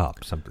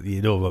 Perhaps,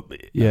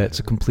 yeah, it's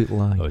a complete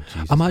lie. Oh,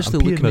 Jesus. I'm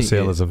actually looking at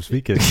you as I'm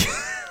speaking.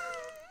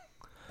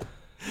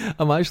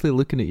 I'm actually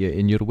looking at you,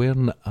 and you're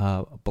wearing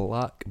a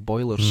black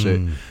boiler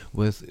suit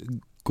with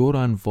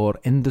Goran Vor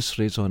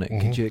Industries on it.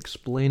 Could you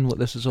explain what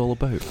this is all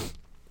about?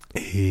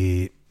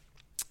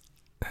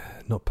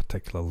 Not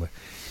particularly.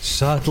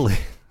 Sadly,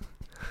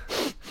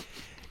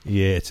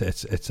 yeah,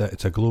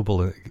 it's a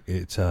global.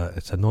 It's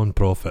a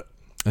non-profit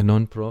A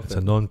non-profit. It's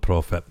a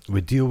non-profit.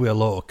 We deal with a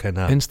lot of kind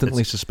of...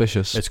 Instantly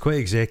suspicious. It's quite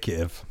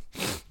executive.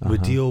 We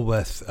deal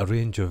with a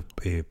range of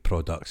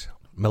products.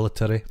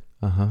 Military.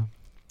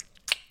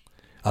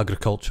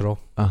 Agricultural.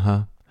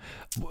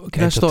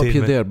 Can I stop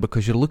you there?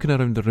 Because you're looking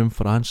around the room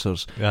for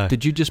answers.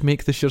 Did you just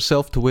make this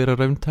yourself to wear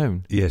around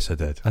town? Yes, I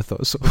did. I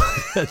thought so.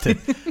 I did.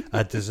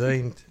 I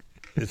designed...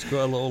 It's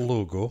got a little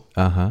logo.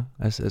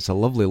 It's a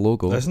lovely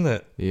logo. Isn't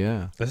it?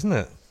 Yeah. Isn't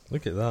it?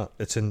 Look at that.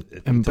 It's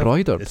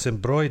embroidered. It's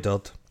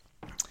embroidered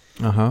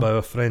by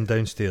a friend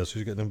downstairs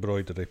who's got an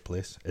embroidery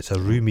place. It's a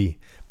roomie,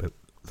 but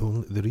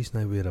the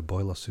reason I wear a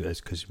boiler suit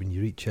is because when you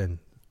reach in,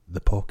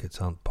 the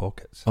pockets aren't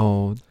pockets.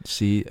 Oh,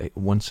 see,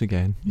 once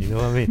again. You know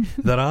what I mean?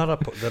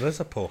 There is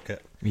a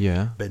pocket.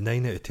 Yeah. But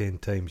 9 out of 10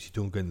 times you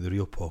don't go into the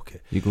real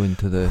pocket. You go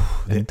into the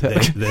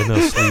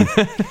inner sleeve.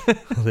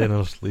 The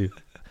inner sleeve.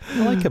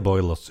 I like a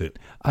boiler suit.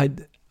 I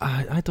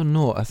don't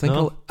know. I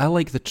think I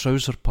like the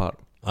trouser part.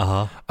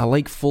 I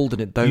like folding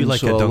it down. You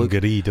like a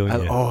dungaree, don't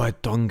you? Oh, a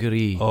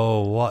dungaree.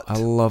 Oh, what? I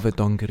love a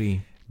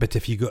dungaree. But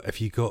if you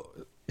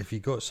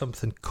got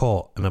something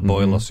caught in a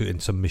boiler suit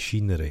and some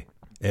machinery,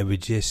 it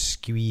would just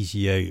squeeze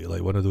you out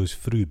like one of those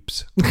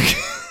frubes.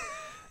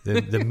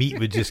 the meat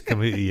would just come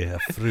out of you, a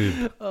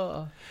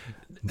frube.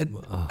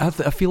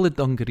 I feel the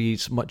dungaree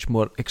is much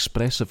more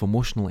expressive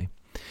emotionally.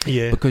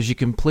 Yeah. Because you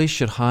can place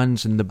your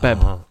hands in the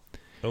bib.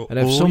 And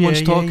if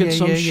someone's talking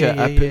some shit,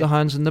 I put the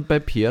hands in the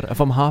bib here. If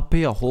I'm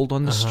happy, I hold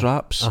on the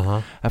straps.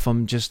 If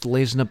I'm just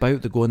lazing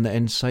about, they go on the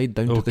inside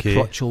down to the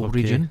crotchal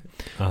region.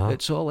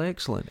 It's all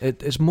excellent.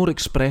 It's more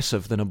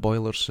expressive than a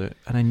boiler suit,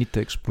 and I need to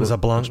express. There's a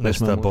blankness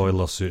to a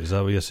boiler suit. Is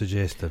that what you're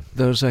suggesting?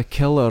 There's a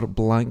killer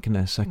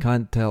blankness. I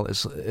can't tell.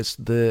 It's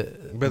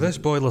the. But this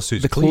boiler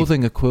suit's the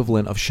clothing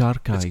equivalent of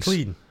shark eyes. It's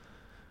clean.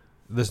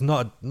 There's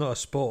not a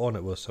spot on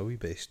it with a wee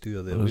bit of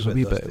steer there. There's a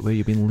wee bit where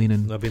you've been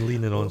leaning. I've been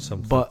leaning on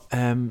something. But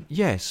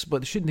yes,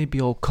 but shouldn't they be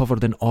all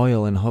covered in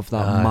oil and have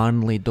that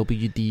manly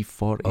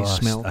WD-40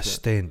 smell? A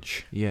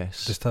stench.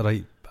 Yes. Just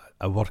a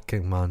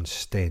working man's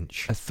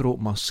stench. A throat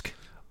musk.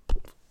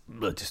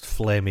 Just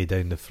phlegmy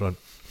down the front.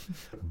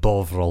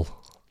 Bovril.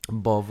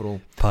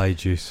 Pie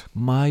juice.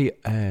 My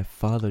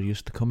father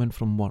used to come in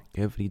from work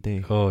every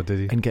day. Oh, did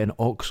he? And get an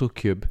OXO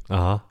cube.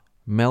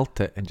 Melt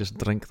it and just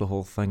drink the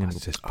whole thing. That's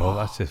just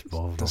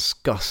Bovril.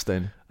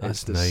 Disgusting.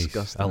 That's disgusting.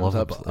 Nice. I love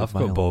it. I've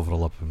got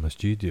Bovril up in my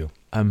studio.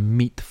 A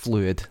meat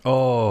fluid.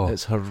 Oh,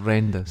 it's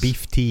horrendous.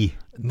 Beef tea.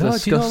 No,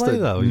 do you not like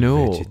that?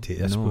 No,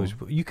 I suppose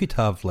you could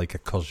have like a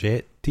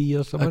courgette tea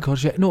or something. A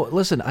courgette. No,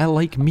 listen, I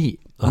like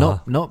meat.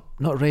 Not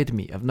red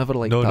meat. I've never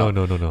liked that.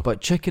 No. But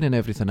chicken and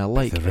everything I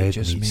like. The red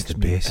meat's the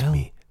best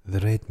meat.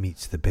 The red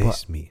meat's the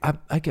best meat.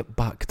 I get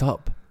backed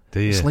up. Do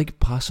you? It's like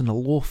passing a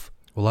loaf.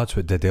 Well, that's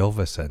what did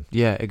Elvis in.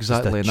 Yeah,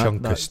 exactly. Just a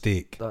chunk of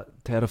steak. That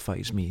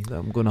terrifies me. That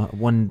I'm gonna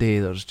one day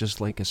there's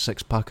just like a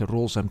 6-pack of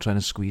rolls I'm trying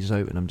to squeeze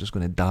out, and I'm just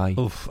gonna die.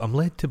 I'm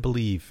led to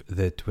believe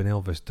that when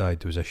Elvis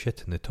died, there was a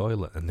shit in the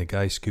toilet, and the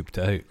guy scooped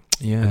it out.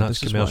 Yeah, and that's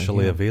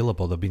commercially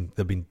available. There've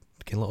been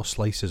little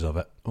slices of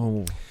it.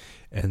 Oh,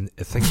 and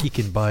I think you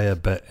can buy a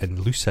bit in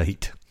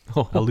lucite,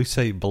 a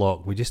lucite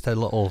block. We just had a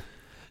little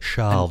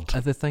shard.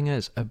 And the thing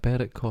is, I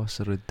bet it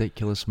costs a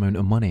ridiculous amount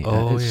of money.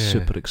 It is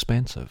super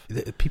expensive.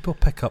 People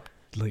pick up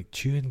like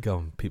chewing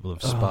gum. People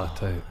have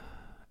spat out.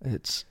 I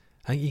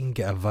think you can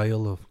get a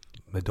vial of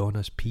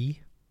Madonna's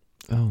pee.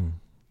 Oh,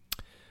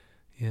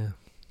 yeah,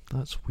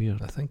 that's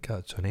weird. I think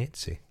that's on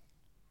Etsy,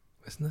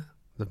 isn't it?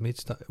 They've made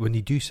stuff. When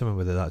you do something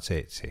with it, that's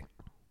Etsy.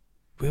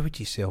 Where would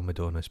you sell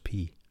Madonna's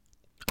pee?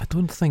 I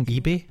don't think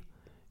eBay.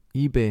 I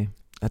think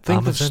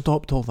Amazon? They've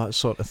stopped all that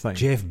sort of thing.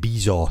 Jeff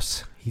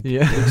Bezos.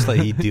 Looks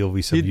like he'd deal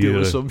with some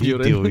urine.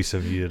 He'd deal with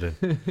some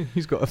urine.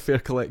 He's got a fair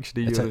collection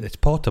of urine. It's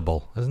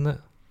portable, isn't it?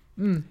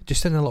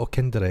 Just in a little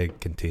Kinder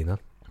Egg container.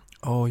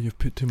 Oh, you've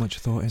put too much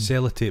thought in.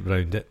 Sellotape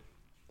round it.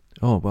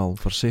 Oh, well,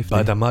 for safety. But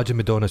I'd imagine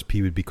Madonna's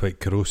pee would be quite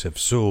corrosive,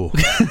 so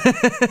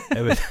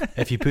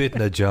if you put it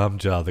in a jam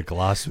jar, the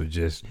glass would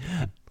just...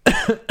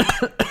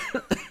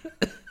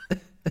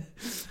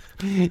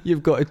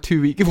 You've got a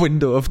 2-week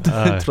window of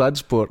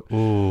transport,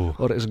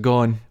 or it's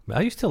gone.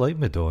 I used to like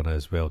Madonna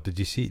as well. Do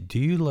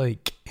you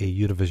like a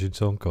Eurovision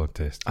Song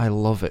Contest? I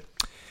love it.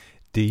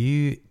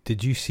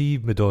 Did you see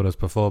Madonna's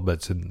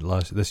performance in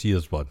this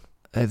year's one?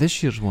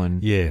 This year's one?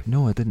 Yeah.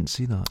 No, I didn't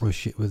see that. Was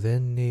she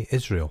within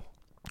Israel?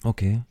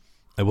 Okay.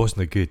 It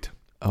wasn't good.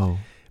 Oh.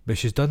 But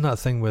she's done that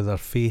thing where her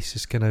face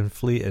is kind of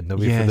inflated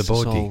away from the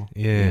body.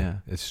 Yeah,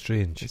 it's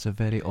strange. It's a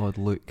very odd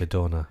look.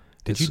 Madonna.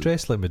 Did you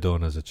dress like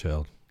Madonna as a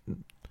child?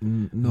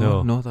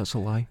 No, that's a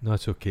lie. No,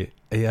 it's okay.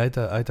 Hey, I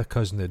had a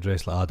cousin that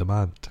dressed like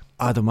Adamant.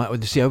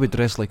 Adamant? See, I would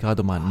dress like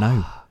Adamant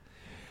now.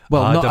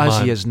 Well, Adamant, not as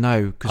he is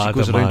now, because he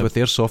goes around with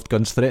airsoft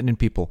guns threatening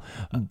people.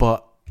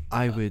 But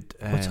I would...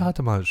 what's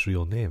Adamant's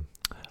real name?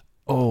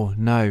 Oh,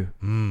 now.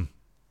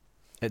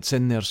 It's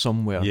in there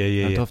somewhere.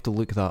 Yeah. I'd have to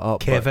look that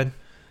up. Kevin?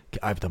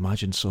 I would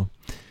imagine so.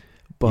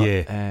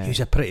 But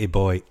he's a pretty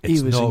boy.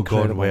 It's not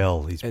incredible. Gone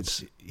well. He's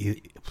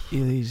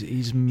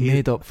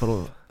made up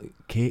for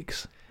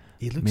cakes.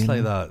 He looks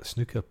like that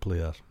snooker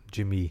player,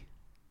 Jimmy.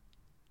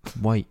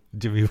 White.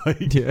 Jimmy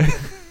White. Yeah.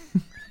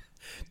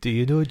 Do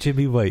you know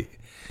Jimmy White?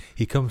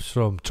 He comes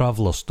from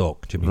traveller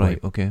stock, Jimmy White.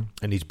 Right, okay.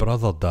 And his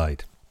brother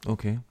died.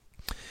 Okay.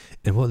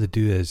 And what they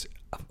do is,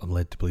 I'm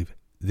led to believe,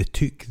 they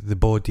took the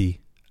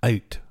body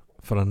out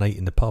for a night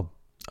in the pub.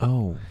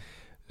 Oh.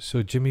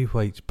 So Jimmy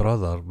White's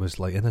brother was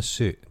like in a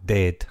suit,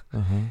 dead,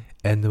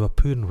 and they were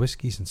pouring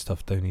whiskies and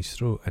stuff down his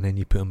throat, and then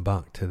you put him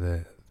back to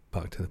the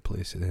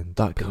place. And then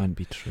that can't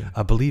be true.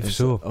 I believe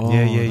so. Oh,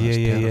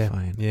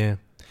 Yeah.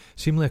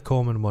 Seemingly a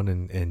common one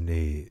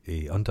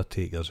in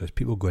undertakers is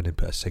people going and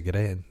put a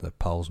cigarette in their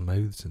pals'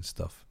 mouths and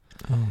stuff.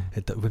 Oh.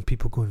 When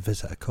people go and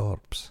visit a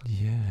corpse.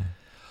 Yeah.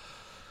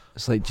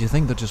 It's like, do you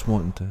think they're just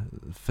wanting to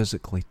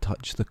physically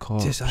touch the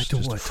corpse?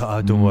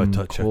 I don't want to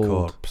touch a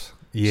corpse.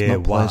 Yeah, it's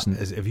not pleasant.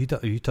 Have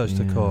you touched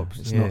a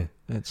corpse?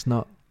 It's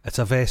not. It's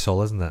a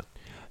vessel, isn't it?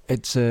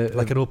 It's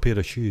like an old pair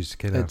of shoes,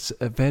 kind of. It's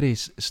a very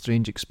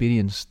strange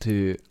experience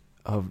to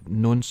have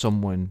known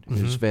someone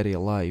who's very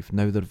alive.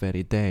 Now they're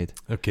very dead.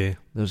 Okay.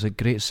 There's a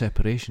great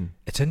separation.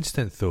 It's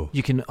instant, though.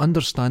 You can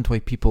understand why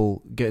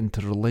people get into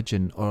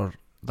religion or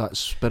that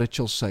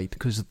spiritual side,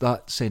 because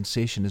that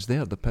sensation is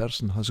there. The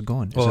person has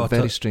gone. It's a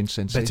very strange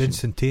sensation. It's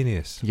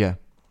instantaneous. Yeah.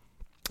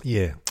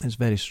 Yeah. It's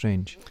very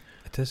strange.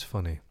 It is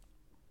funny.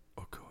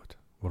 Oh, God.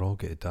 We're all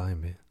going to die,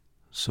 mate.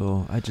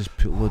 So I just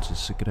put loads of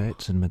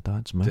cigarettes in my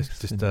dad's mouth.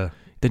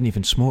 Didn't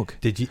even smoke.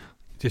 Did you?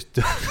 Just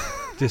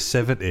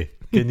 70.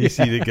 Can you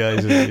see the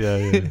guys? Yeah.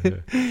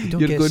 You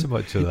don't get so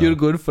much of that. You're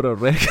going for a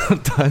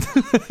record, Dad.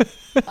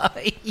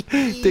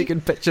 Taking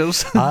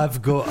pictures.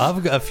 I've got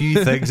a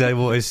few things I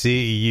want to say to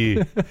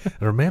you.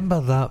 Remember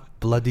that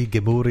bloody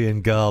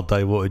Gamorrean guard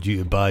I wanted you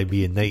to buy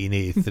me in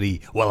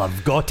 1983? Well,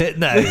 I've got it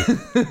now.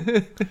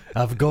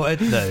 I've got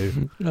it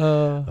now.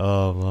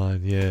 Oh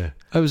man, yeah.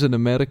 I was in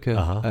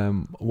America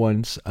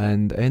once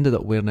and ended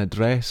up wearing a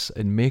dress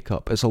and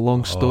makeup. It's a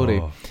long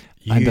story.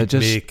 You'd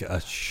make a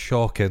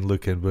shocking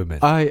looking woman.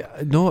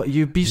 No,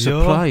 you'd be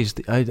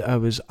surprised. I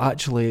was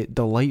actually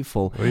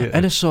delightful.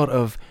 In a sort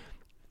of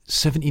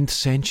 17th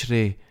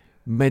century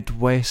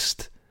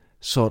Midwest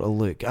sort of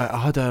look. I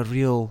had a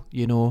real,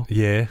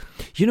 Yeah.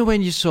 You know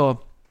when you saw...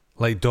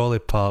 Like Dolly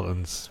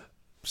Parton's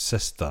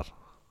sister,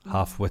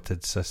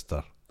 half-witted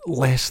sister.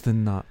 Less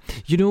than that.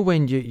 You know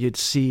when you'd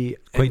see...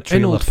 Quite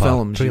in old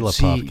films,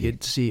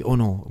 you'd see... Oh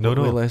no, no.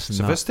 Way less than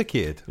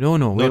sophisticated. That.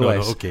 No, way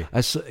less. No, okay.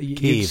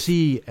 You'd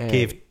see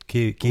cave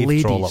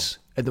ladies, trollop.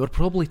 And they were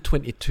probably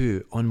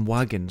 22 on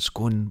wagons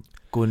going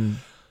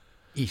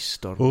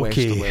east or west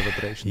or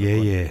whatever direction they're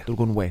going. Yeah. They're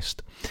going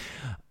west.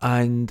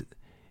 And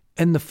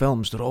in the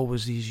films, there are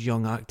always these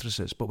young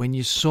actresses. But when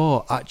you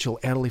saw actual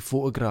early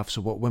photographs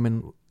of what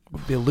women...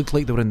 They looked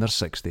like they were in their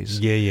 60s.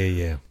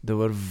 Yeah. They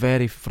were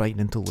very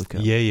frightening to look at.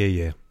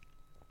 Yeah.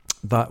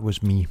 That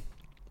was me.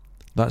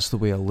 That's the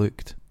way I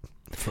looked.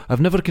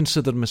 I've never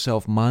considered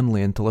myself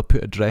manly until I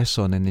put a dress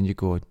on, and then you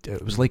go,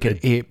 it was like an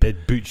ape.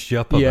 It boots you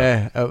up a bit.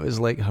 Yeah, it was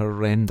like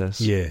horrendous.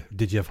 Yeah.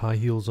 Did you have high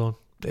heels on?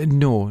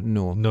 No,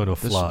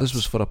 flats. This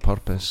was for a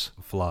purpose.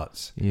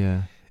 Flats.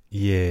 Yeah.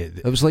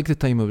 It was like the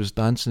time I was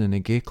dancing in a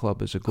gay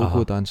club as a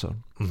go-go dancer.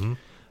 Mm-hmm.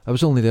 I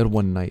was only there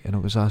one night, and I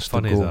was asked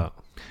Funny to go. That.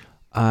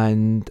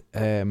 And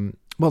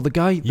the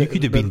guy... You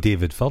could have been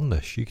David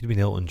Furnish. You could have been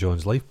Elton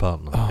John's life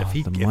partner.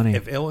 Money.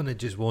 If Elton had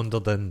just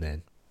wandered in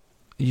then.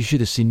 You should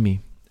have seen me.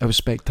 I was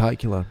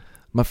spectacular.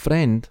 My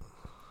friend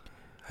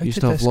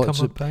used to have lots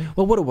of...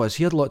 Well, what it was,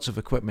 he had lots of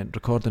equipment,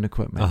 recording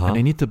equipment, and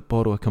I need to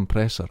borrow a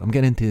compressor. I'm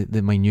getting into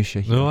the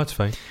minutiae here. No, that's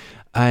fine.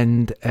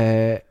 And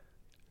I'd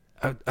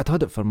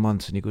had it for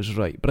months, and he goes,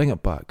 right, bring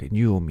it back, and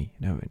you owe me.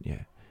 And I went,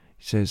 yeah.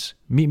 He says,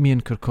 meet me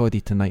in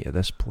Kirkcaldy tonight at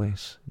this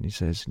place. And he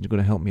says, you're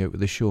going to help me out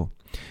with the show.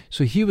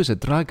 So he was a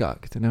drag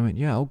act, and I went,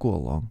 yeah, I'll go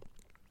along.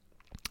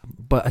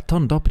 But I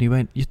turned up, and he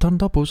went, you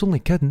turned up? I was only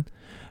kidding.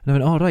 And I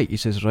went, all right. He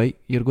says, right,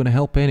 you're going to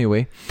help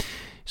anyway.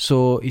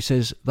 So he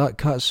says, that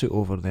catsuit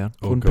over there,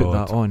 go and put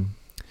that on.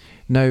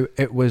 Now,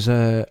 it was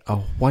a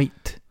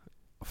white,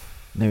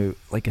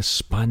 like a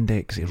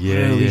spandex,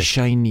 really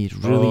shiny,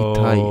 really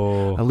tight.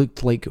 I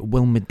looked like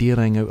Wilma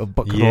Deering out of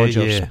Buck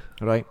Rogers,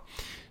 right?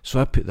 So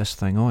I put this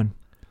thing on.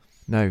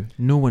 Now,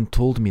 no one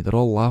told me. They're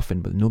all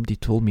laughing, but nobody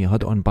told me I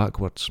had it on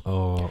backwards.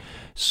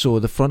 So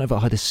the front of it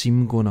had a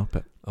seam going up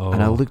it.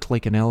 And I looked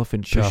like an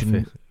elephant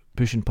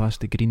pushing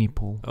past the greenie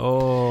pole.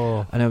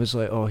 And I was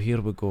like,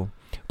 here we go.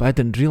 But I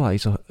didn't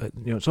realise,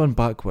 it's on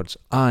backwards,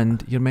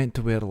 and you're meant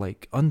to wear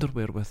like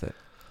underwear with it,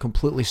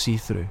 completely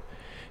see-through.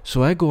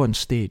 So I go on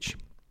stage,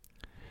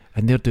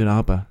 and they're doing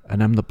ABBA,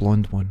 and I'm the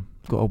blonde one,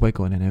 got a wig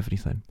on and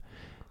everything.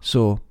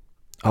 So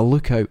I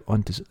look out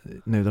onto...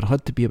 Now, there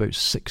had to be about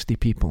 60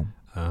 people.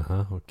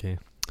 Okay.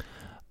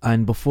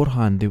 And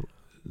beforehand,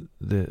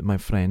 my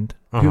friend,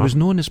 who was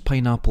known as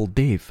Pineapple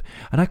Dave,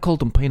 and I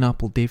called him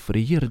Pineapple Dave for a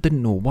year. I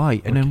didn't know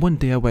why. And then one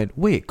day I went,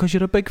 wait, because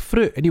you're a big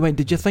fruit. And he went,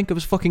 did you think I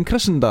was fucking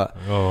christened that?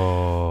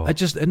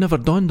 It never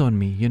dawned on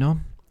me,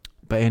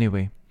 But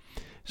anyway,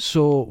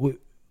 so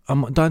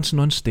I'm dancing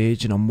on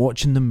stage, and I'm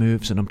watching the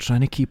moves, and I'm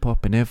trying to keep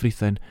up and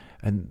everything.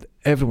 And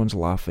everyone's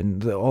laughing.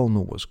 They all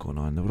know what's going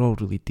on. They were all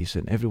really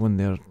decent. Everyone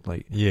there,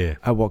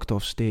 I walked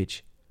off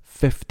stage.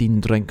 15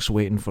 drinks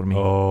waiting for me.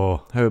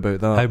 Oh, how about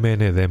that? How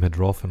many of them had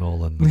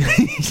Rofinol in them?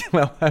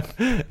 Well,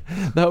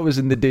 that was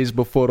in the days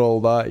before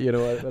all that, you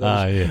know.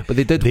 Yeah. But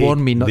they did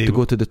warn me not to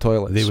go to the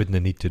toilets. They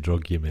wouldn't need to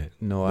drug you, mate.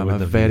 No, I'm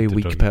a very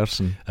weak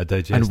person. A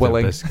digestive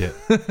biscuit.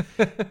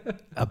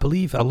 I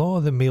believe a lot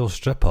of the male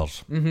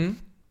strippers,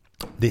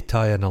 they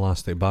tie an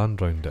elastic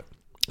band round it.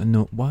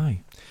 No,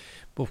 why?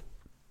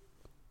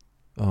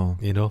 Well,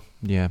 you know,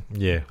 yeah.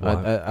 Well,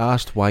 I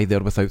asked why there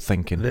without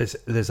thinking. There's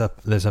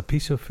a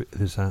piece of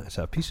is it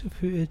a piece of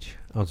footage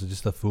or is it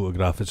just a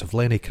photograph? It's of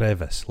Lenny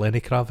Kravitz.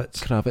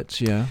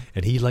 Kravitz, yeah.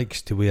 And he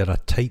likes to wear a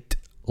tight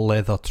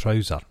leather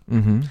trouser.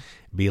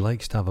 But he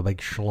likes to have a big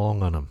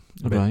schlong on him.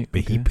 But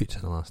he puts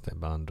an elastic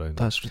band round it.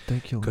 That's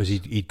ridiculous. Because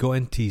he'd got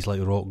into his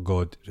like rock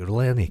god.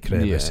 Lenny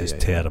Kravitz is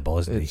terrible,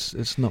 isn't he?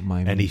 It's not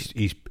mine. And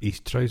his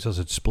trousers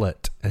had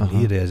split, and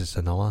here he is. It's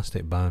an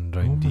elastic band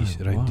round his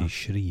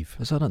sleeve.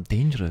 Is that not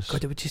dangerous?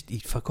 God, it would just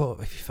if you forgot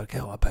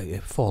about it,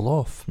 it'd fall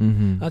off.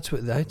 That's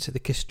what they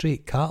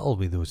castrate cattle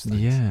with those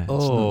things. Yeah, it's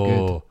not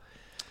good.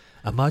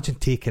 Imagine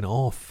taking it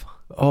off.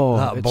 Oh,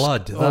 that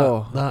blood,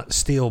 that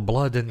stale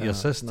blood in your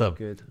system. Not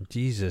good.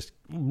 Jesus.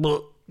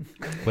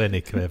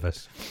 Lenny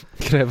Kravitz.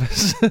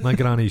 Kravitz. My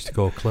granny used to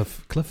call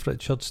Cliff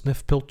Richard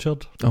Sniff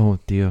Pilchard. Oh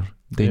dear,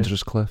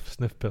 dangerous Cliff.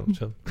 Sniff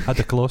Pilchard. Had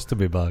a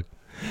colostomy bag.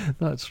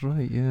 That's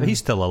right, yeah. But he's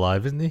still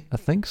alive, isn't he? I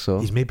think so.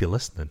 He's maybe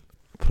listening.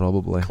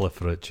 Probably. Cliff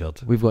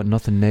Richard. We've got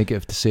nothing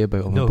negative to say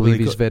about him. I believe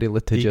he's very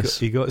litigious.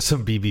 He got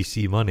some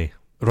BBC money.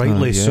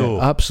 Rightly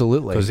so.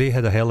 Absolutely. Because they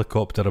had a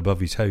helicopter above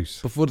his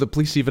house. Before the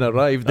police even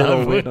arrived, they're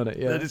all waiting on it.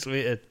 Yeah. They just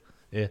waited.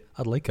 Yeah.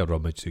 I'd like a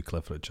rummage through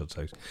Cliff Richard's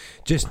house.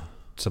 Just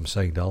some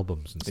signed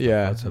albums and stuff.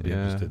 Yeah. I'd be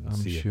interested in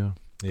seeing. Sure.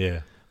 Yeah.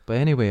 But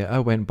anyway, I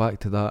went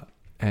back to that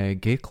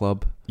gay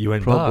club. You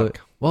went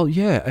back? Well,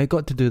 yeah, I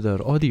got to do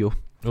their audio.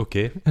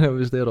 Okay. And I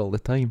was there all the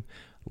time.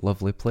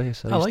 Lovely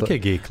place. I like a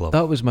gay club.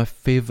 That was my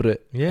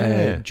favourite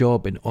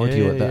job in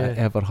audio that I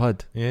ever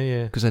had.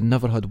 Yeah. Because I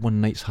never had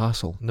one night's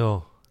hassle.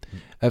 No.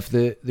 If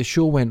the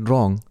show went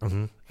wrong,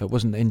 it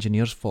wasn't the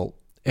engineer's fault.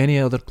 Any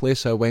other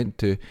place I went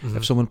to,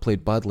 if someone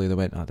played badly, they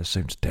went, this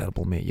sounds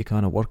terrible, mate, you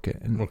can't work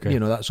it. And, you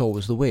know, that's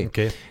always the way.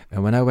 Okay.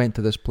 And when I went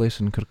to this place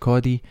in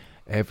Kirkcaldy,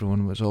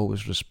 everyone was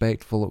always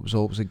respectful. It was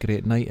always a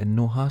great night and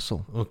no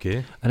hassle.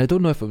 Okay. And I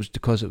don't know if it was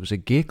because it was a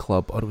gay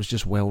club or it was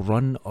just well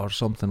run or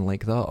something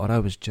like that, or I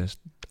was just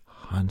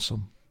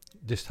handsome.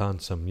 Just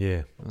handsome,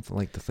 yeah. I'd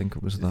like to think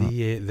it was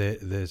that.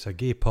 There's a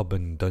gay pub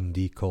in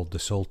Dundee called the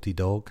Salty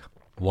Dog.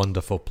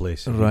 Wonderful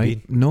place. Have right. you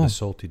been? No. The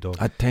Salty Dog.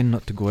 I tend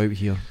not to go out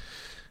here.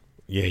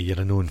 Yeah, you're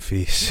a known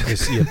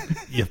face.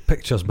 you have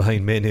pictures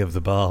behind many of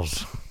the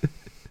bars.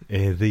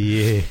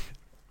 The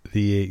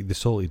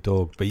Salty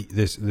Dog. But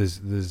there's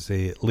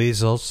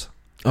lasers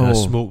and a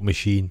smoke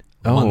machine.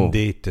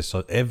 Monday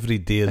to every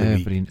day of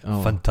the week.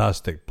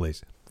 Fantastic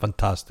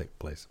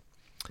place.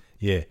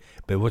 Yeah,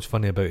 but what's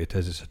funny about it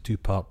is it's a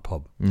 2-part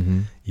pub.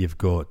 You've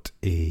got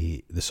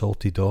the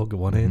Salty Dog at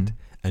one end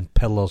and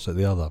Pillars at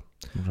the other.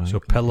 Right, so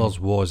Pillars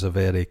was a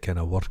very kind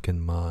of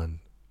working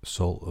man,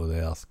 salt of the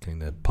earth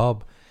kind of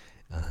pub,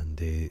 and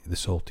the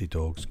Salty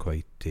Dog's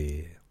quite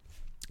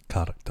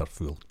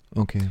characterful.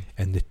 Okay.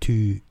 And the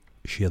two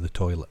share the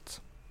toilets.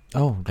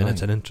 Oh, right. And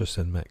it's an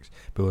interesting mix.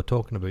 But we're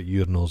talking about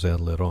urinals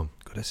earlier on.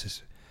 God, this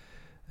is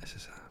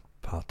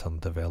a pattern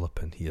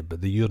developing here.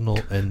 But the urinal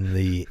in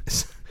the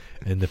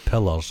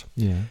Pillars,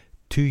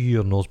 2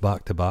 urinals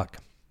back to back.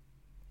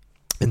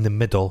 In the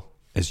middle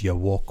is your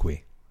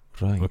walkway.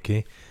 Right.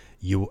 Okay.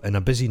 You in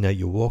a busy night,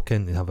 you walk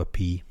in and have a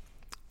pee.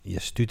 You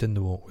stood in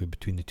the walkway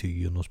between the 2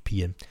 urinals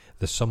peeing.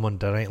 There's someone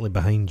directly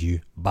behind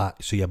you,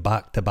 so you're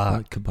back to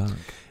back. Back to back.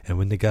 And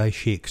when the guy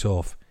shakes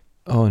off,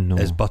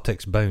 his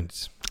buttocks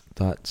bounce.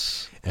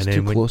 That's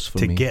too close for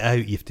me. To get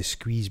out, you have to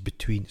squeeze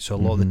between. So a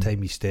lot of the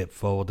time you step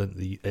forward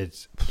into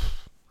it's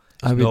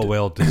not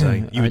well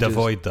designed. You would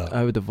avoid that.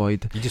 I would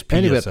avoid. You just pee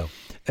yourself.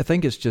 I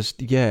think it's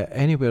just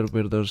anywhere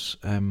where there's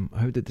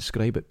how to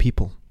describe it,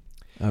 people.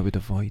 I would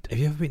avoid. Have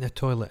you ever been in a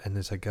toilet and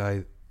there's a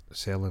guy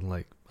selling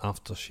like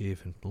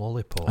aftershave and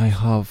lollipops? I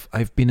have.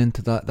 I've been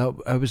into that.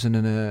 I was in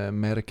an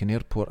American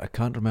airport. I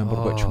can't remember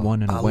which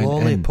one, and I went in. A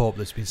lollipop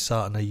that's been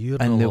sat in a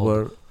urinal. And they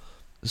were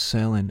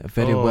selling a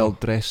very well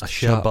dressed a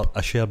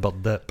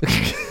sherbet dip.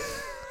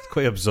 It's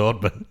quite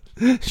absorbent.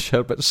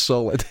 Sherbet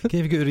solid. Have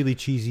you got really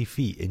cheesy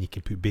feet and you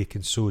can put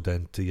baking soda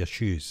into your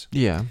shoes?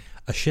 Yeah.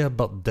 A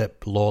sherbet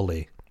dip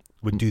lolly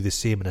would do the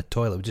same in a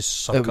toilet. It would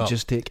just suck up. It would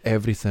just take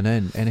everything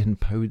in. Anything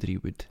powdery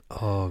would take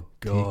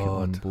it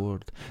on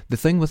board. The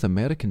thing with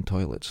American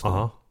toilets,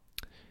 though,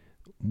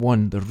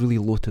 one, they're really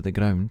low to the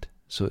ground,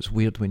 so it's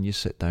weird when you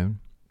sit down.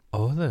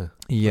 Oh, are they?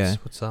 Yeah.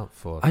 What's that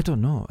for? I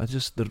don't know.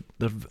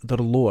 They're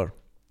lower,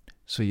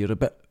 so you're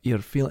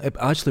feeling. It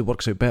actually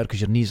works out better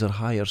because your knees are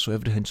higher, so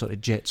everything sort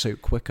of jets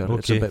out quicker. Okay.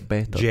 It's a bit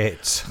better.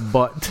 Jets,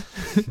 but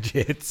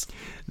jets.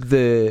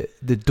 The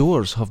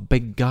doors have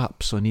big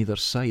gaps on either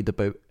side,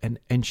 about 1.5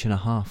 inches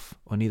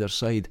on either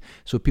side,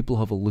 so people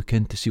have a look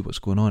in to see what's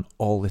going on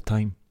all the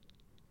time.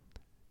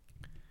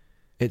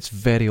 It's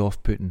very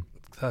off-putting.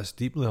 That's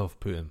deeply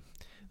off-putting.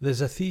 There's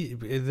they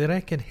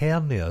reckon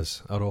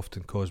hernias are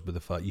often caused by the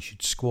fact you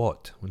should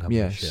squat when having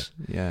a shit.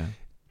 Yeah.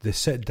 The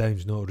sit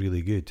down's not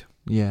really good.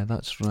 Yeah,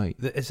 that's right.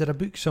 Is there a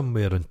book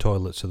somewhere on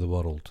toilets of the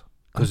world?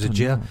 Because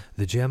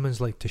the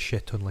Germans like to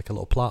shit on like a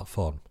little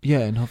platform.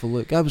 Yeah, and have a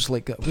look. I was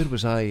like, where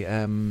was I?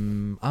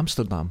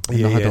 Amsterdam. And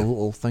they had a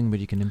little thing where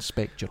you can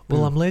inspect your poo.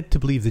 Well, I'm led to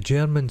believe the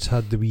Germans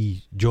had the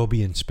wee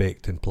jobby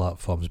inspecting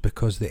platforms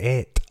because they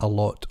ate a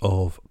lot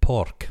of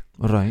pork.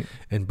 Right.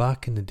 And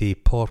back in the day,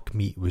 pork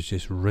meat was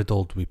just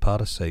riddled with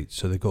parasites.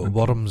 So they got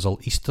worms.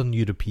 Eastern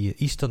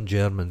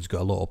Germans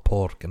got a lot of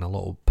pork and a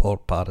lot of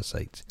pork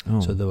parasites.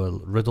 Oh. So they were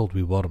riddled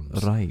with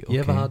worms. Right. Okay. You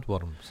ever had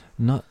worms?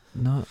 Not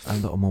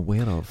that I'm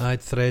aware of. I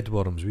had thread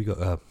worms. We got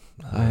a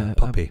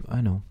puppy.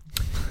 I know.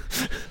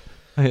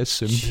 I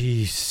assume.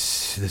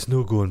 Jeez, there's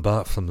no going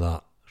back from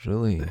that.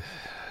 Really?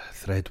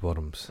 Thread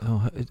worms.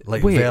 Oh,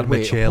 like vermicelli.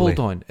 Wait, hold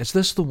on. Is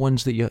this the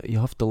ones that you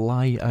have to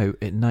lie out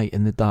at night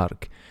in the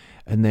dark,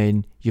 and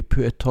then you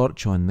put a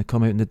torch on, they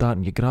come out in the dark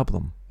and you grab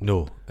them?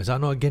 No. Is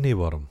that not a guinea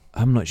worm?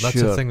 I'm not sure.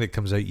 That's the thing that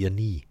comes out your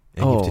knee,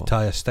 and you have to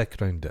tie a stick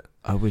round it.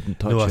 I wouldn't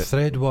touch it. No, a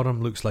thread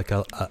worm looks like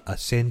a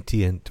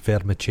sentient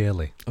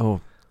vermicelli.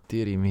 Oh,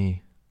 dearie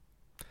me.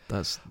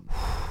 That's...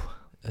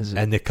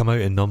 And they come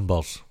out in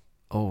numbers.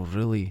 Oh,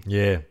 really?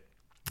 Yeah.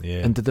 Yeah.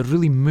 And did they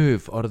really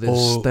move, or are they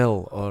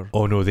still? Or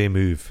oh no, they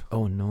move.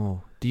 Oh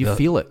no. Do you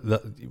feel it?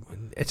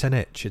 It's an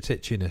itch. It's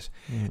itchiness.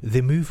 Yeah.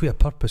 They move with a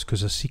purpose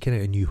because they're seeking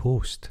out a new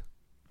host.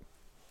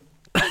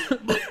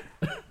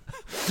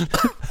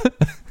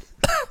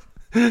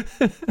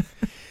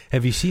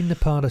 Have you seen the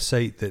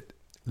parasite that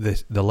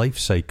the life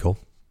cycle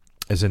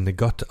is in the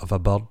gut of a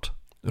bird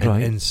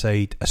and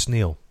inside a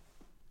snail?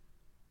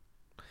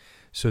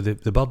 So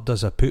the bird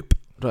does a poop.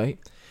 Right.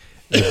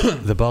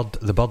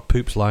 The bird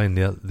poops lying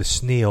there. The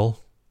snail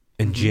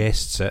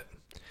ingests it.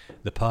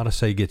 The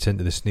parasite gets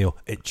into the snail.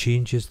 It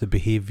changes the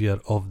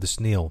behaviour of the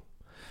snail.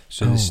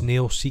 So the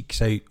snail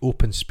seeks out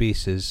open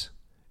spaces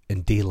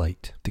in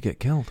daylight to get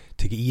killed,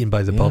 to get eaten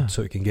by the bird,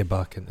 so it can get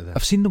back into the...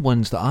 I've seen the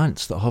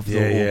ants that have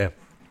the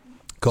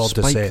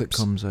cordyceps spike that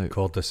comes out.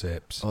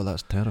 Cordyceps. Oh,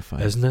 that's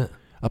terrifying, isn't it?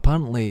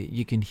 Apparently,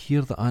 you can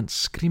hear the ants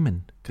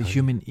screaming. The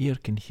human ear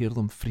can hear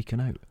them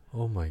freaking out.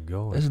 Oh my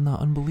God! Isn't that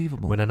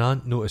unbelievable? When an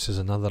ant notices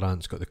another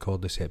ant's got the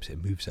cordyceps,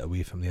 it moves it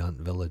away from the ant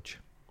village.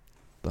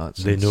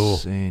 They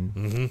insane.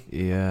 Know. Mm-hmm.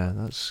 Yeah,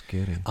 that's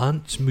scary.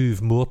 Ants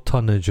move more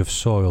tonnage of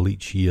soil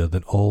each year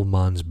than all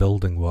man's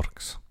building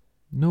works.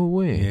 No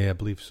way. Yeah, I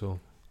believe so.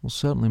 Well,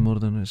 certainly more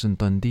than it's in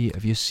Dundee.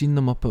 Have you seen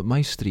them up at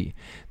my street?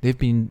 They've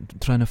been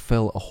trying to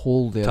fill a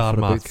hole there for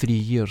about 3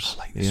 years.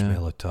 I like the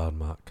smell of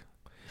tarmac.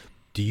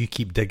 Do you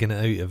keep digging it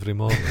out every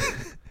morning?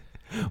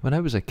 When I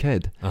was a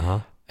kid,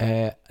 now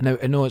I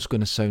know it's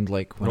going to sound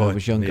like when I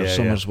was younger,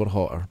 summers were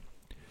hotter.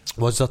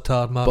 Was there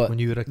tarmac when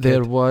you were a kid?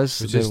 There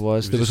was.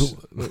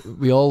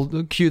 We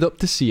all queued up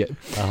to see it.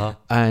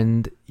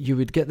 And you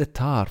would get the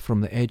tar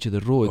from the edge of the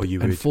road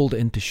and fold it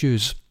into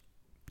shoes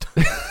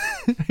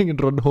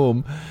and run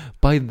home.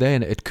 By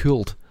then it had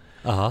cooled.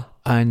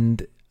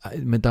 And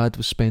my dad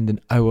was spending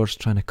hours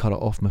trying to cut it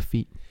off my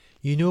feet.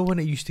 You know when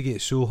it used to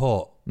get so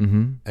hot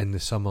in the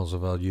summers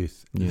of our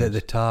youth that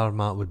the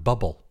tarmac would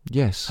bubble?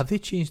 Yes. Have they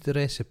changed the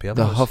recipe?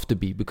 They have to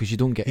be, because you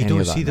don't get any of that.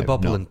 You don't see the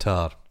bubble in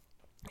tar.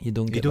 You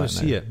don't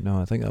see it. No,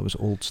 I think that was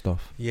old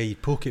stuff. Yeah,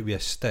 you'd poke it with a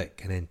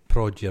stick and then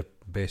prod your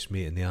best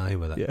mate in the eye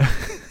with it.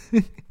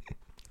 Yeah.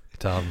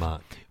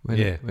 Tarmac.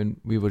 When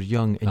we were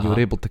young and you were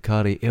able to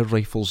carry air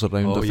rifles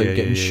around without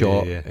getting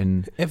shot. Yeah.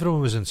 And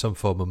everyone was in some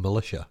form of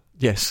militia.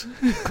 Yes.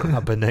 A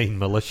benign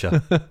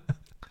militia.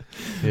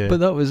 Yeah.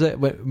 But that was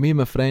it. Me and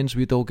my friends,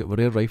 we'd all get our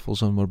air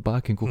rifles on, we're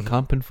back and go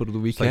camping for the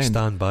weekend. It's like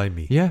Stand By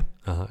Me. Yeah.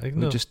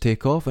 We'd just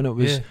take off, and it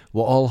was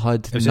we all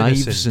had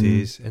knives and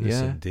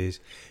innocent days.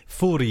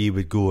 4 of you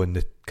would go on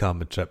the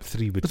camping trip,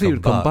 3 would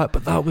come back.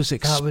 But that was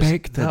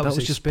expected. That was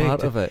just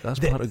part of it. That's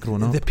part of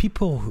growing up.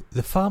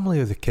 The family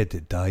of the kid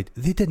that died,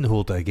 they didn't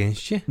hold it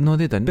against you. No,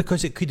 they didn't,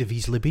 because it could have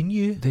easily been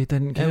you. They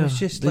didn't care. It was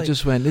just they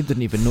just went. They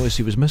didn't even notice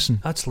he was missing.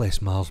 That's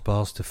less Mars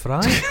bars to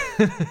fry.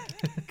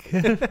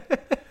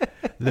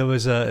 There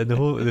was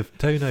the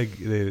town I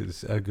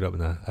grew up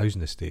in, a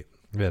housing estate,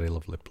 very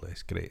lovely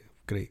place, great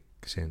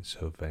sense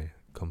of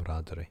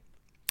camaraderie,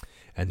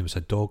 and there was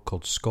a dog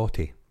called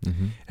Scotty,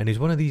 and he's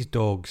one of these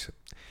dogs.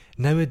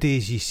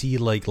 Nowadays you see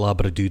like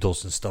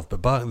Labradoodles and stuff,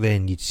 but back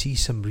then you'd see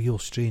some real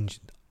strange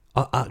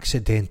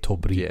accidental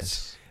breeds.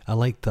 Yes. I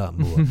like that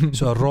more.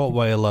 So a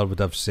Rottweiler would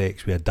have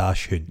sex with a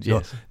Dachshund.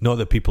 Yes. Not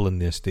that people in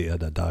the estate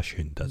had a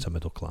Dachshund. That's a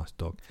middle class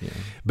dog. Yeah.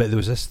 But there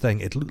was this thing.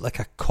 It looked like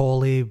a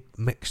collie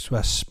mixed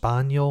with a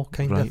spaniel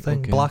kind of thing.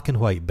 Okay. Black and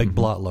white, big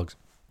black lugs.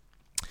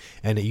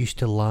 And it used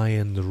to lie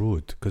in the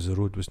road because the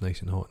road was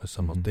nice and hot on a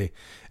summer day.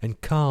 And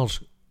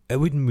cars, it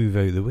wouldn't move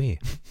out of the way.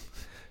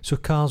 So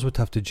cars would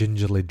have to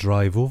gingerly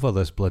drive over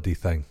this bloody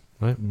thing,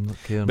 right?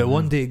 But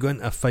one day it got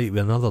into a fight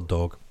with another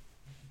dog.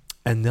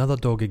 And the other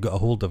dog had got a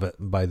hold of it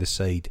by the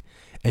side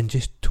and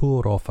just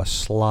tore off a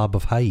slab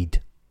of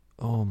hide.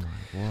 Oh my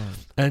word.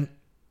 And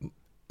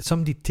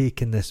somebody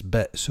taken this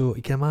bit, so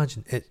you can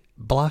imagine it,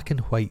 black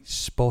and white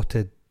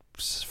spotted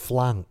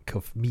flank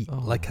of meat,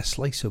 like a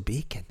slice of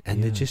bacon,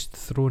 and they'd just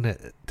thrown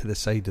it to the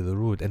side of the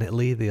road, and it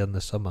lay there in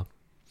the summer.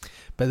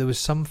 But there was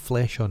some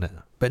flesh on it.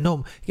 But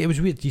no, it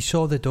was weird. You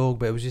saw the dog,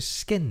 but it was just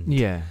skinned.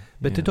 Yeah.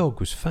 But the dog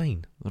was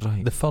fine.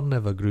 Right. The fur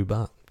never grew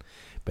back.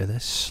 But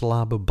this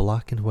slab of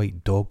black and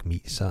white dog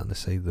meat sat on the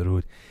side of the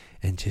road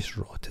and just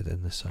rotted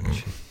in the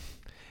sunshine.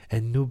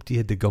 And nobody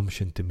had the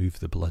gumption to move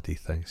the bloody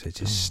things. It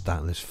just sat,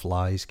 and those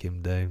flies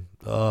came down.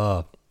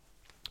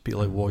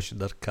 People like washing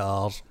their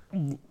cars.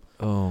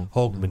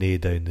 Hogmanay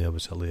down there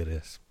was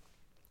hilarious.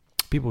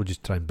 People would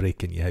just try and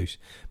break into your house.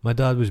 My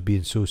dad was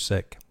being so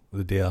sick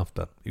the day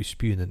after. He was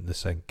spewing into the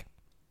sink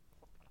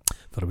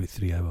for about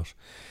 3 hours.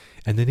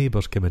 And the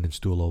neighbours came in and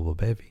stole all the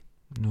bevy.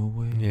 No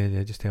way. Yeah,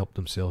 they just helped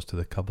themselves to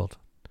the cupboard.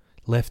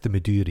 Left the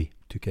Maduri,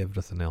 took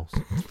everything else.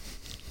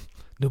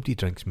 Nobody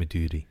drinks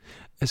Maduri.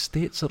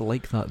 Estates are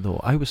like that though.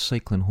 I was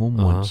cycling home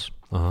once,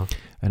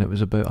 and it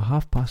was about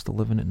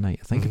 11:30 at night.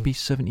 I think it'd be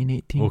 17,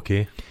 18.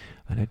 Okay.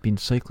 And I'd been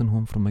cycling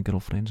home from my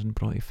girlfriend's in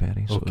Broughty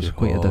Ferry, so it was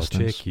quite a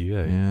distance. Check you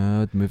out.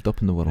 Yeah, I'd moved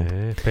up in the world.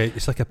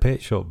 It's like a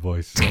pet shop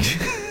voice.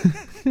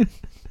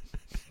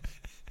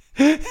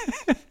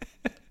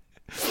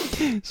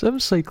 So I'm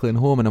cycling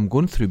home and I'm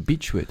going through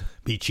Beechwood.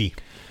 Beachy.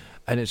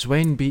 And it's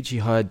when Beachy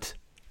had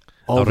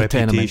all the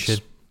tenements,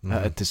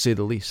 to say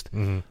the least.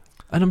 And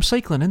I'm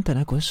cycling into it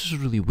and I go, this is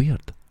really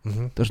weird.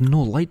 There's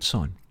no lights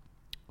on.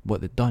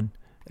 What they'd done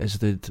is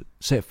they'd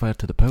set fire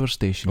to the power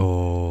station.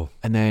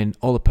 And then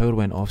all the power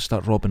went off,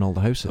 start robbing all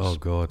the houses. Oh,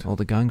 God. All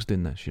the gangs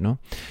doing this, you know.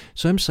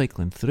 So I'm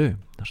cycling through.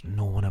 There's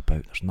no one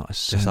about. There's not a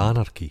sound. It's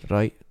anarchy.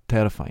 Right?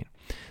 Terrifying.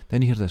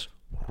 Then you hear this.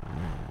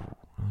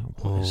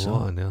 What is that?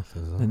 What on earth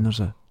is that? Then there's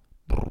a...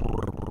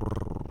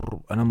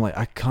 And I'm like,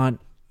 I can't...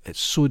 It's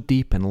so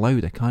deep and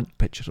loud, I can't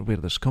picture where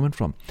this is coming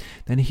from.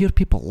 Then I hear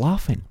people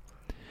laughing.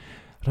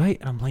 Right?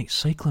 And I'm like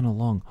cycling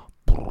along.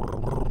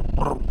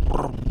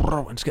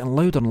 And it's getting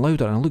louder and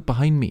louder. And I look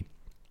behind me.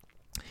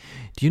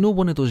 Do you know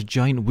one of those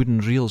giant wooden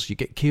rails you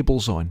get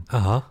cables on?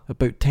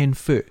 About 10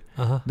 foot.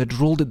 They'd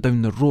rolled it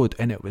down the road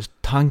and it was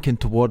tanking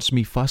towards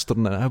me faster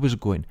than I was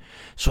going.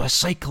 So I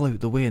cycle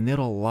out the way and they're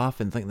all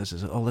laughing, thinking this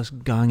is all this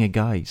gang of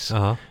guys.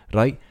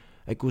 Right?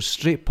 It goes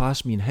straight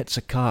past me and hits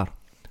a car.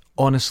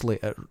 Honestly,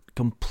 it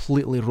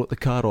completely wrote the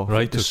car off.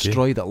 Right, it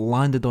destroyed it,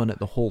 landed on it,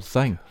 the whole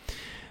thing.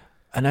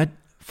 And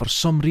for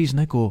some reason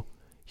I go,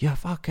 you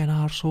fucking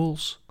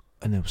arseholes.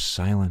 And there was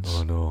silence.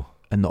 Oh no.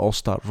 And they all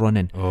start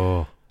running.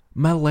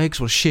 My legs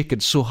were shaking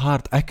so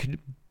hard I could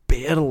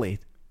barely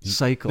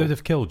cycle. They would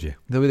have killed you.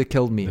 They would have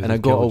killed me. And I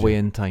got away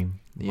in time.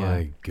 Yeah.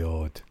 My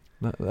God.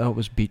 That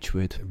was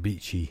Beechwood.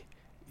 Beachy.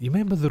 You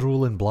remember the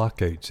rolling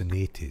blackouts in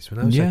the 80s? When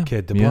I was a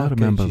kid, the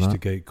blackouts used to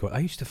go out quite... I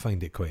used to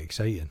find it quite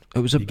exciting. It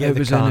was an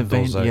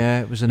event. Out.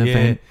 Yeah, it was an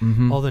event.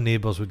 All the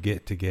neighbours would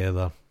get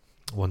together.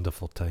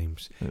 Wonderful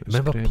times.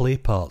 Remember great. play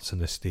parts in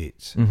the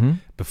States?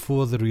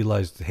 Before they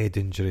realised head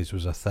injuries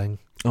was a thing.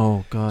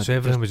 Oh, God. So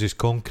everything was just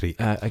concrete.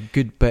 A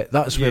good bit.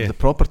 That's where the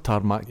proper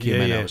tarmac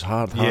came in. It was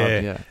hard.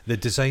 The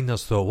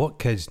designers thought, what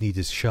kids need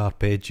is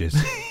sharp edges.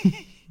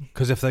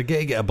 Because if they're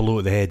going to get a blow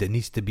at the head, it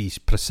needs to be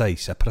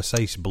precise, a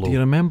precise blow. Do you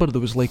remember there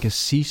was like a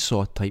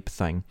seesaw type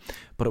thing,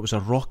 but it was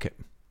a rocket?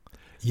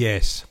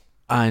 Yes.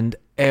 And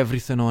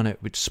everything on it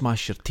would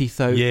smash your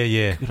teeth out,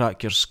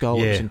 crack your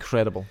skull. It was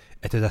incredible.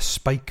 It had a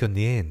spike on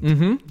the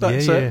end.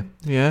 That's it.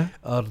 Yeah.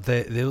 Or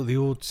the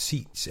old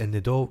seats, and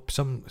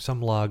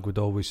some lag would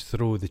always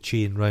throw the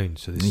chain round,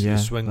 so the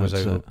swing was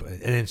out.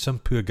 And then some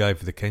poor guy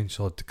for the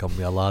council had to come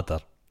with a ladder.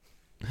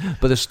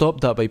 But they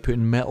stopped that by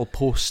putting metal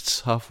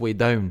posts halfway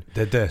down.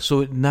 Did they?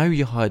 So now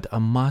you had a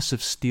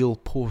massive steel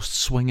post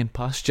swinging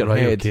past your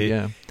head. Okay.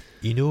 Yeah.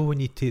 You know when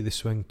you take the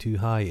swing too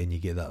high and you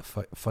get that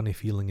funny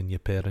feeling in your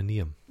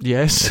perineum?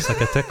 Yes. It's like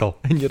a tickle.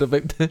 And you're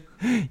about to...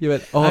 You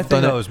went, I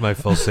think that was my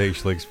first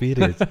sexual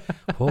experience.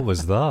 What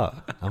was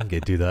that? I'm going to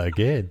do that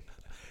again.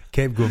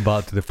 Kept going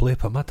back to the play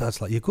park. My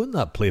dad's like, you're going to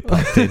that play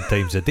park 10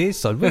 times a day,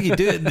 son. What are you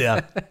doing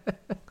there?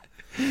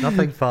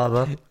 Nothing,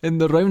 father. In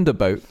the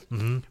roundabout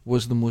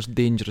was the most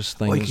dangerous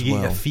thing as well. You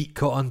get your feet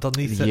caught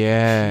underneath it.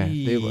 Yeah,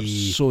 they were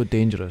so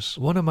dangerous.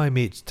 One of my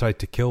mates tried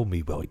to kill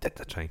me. Well, he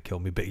didn't try and kill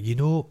me, but you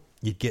know,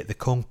 you'd get the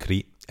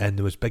concrete and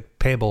there was big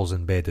pebbles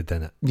embedded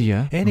in it.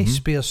 Yeah. Any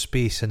spare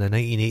space in a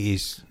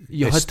 1980s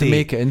you estate, had to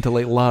make it into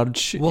like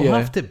large... We'll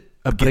have to...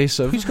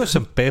 Abrasive. Who's got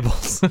some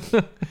pebbles?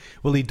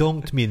 Well, he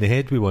donked me in the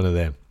head with one of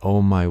them.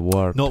 Oh my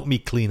word. Knocked me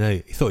clean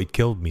out. He thought he'd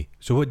killed me.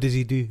 So what does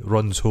he do?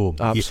 Runs home.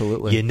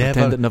 Absolutely. You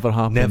Pretend it never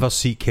happened. Never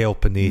seek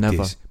help in the 80s.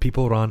 Never.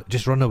 People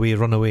just run away.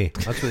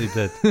 That's what he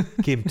did.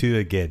 Came to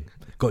again.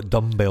 Got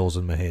dumbbells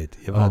in my head.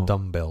 You ever had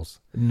dumbbells?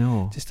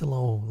 No. Just a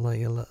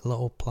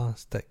little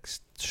plastic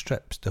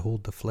strips to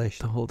hold the flesh.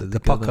 To hold it the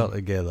together. pucker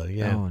together.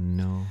 Yeah. Oh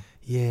no.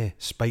 Yeah.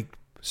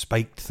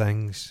 Spiked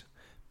things.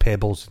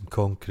 Pebbles and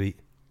concrete.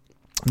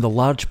 The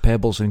large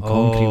pebbles in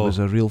concrete was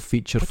a real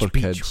feature for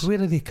kids.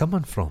 Where are they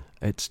coming from?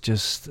 It's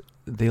just,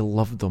 they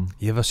loved them.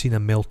 You ever seen a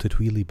melted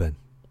wheelie bin?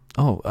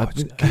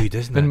 It's good,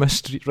 isn't it? In my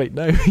street right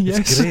now, yes.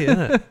 It's great,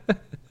 isn't it?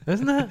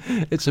 Isn't it?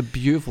 It's a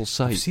beautiful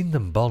sight. I've seen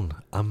them burn.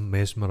 I'm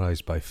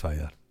mesmerised by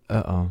fire.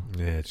 Yeah,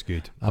 it's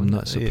good. I'm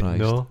not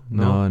surprised.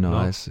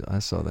 No. I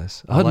saw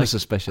this. I had my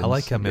suspicions. I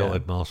like a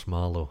melted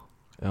marshmallow.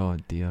 Oh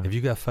dear. Have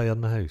you got a fire in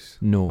the house?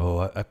 No.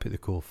 Oh, I put the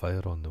coal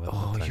fire on the winter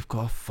time. You've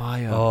got a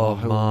fire. Oh,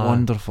 how man.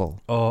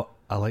 wonderful. Oh,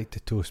 I like to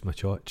toast my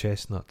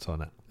chestnuts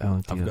on it.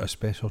 Oh dear. I've got a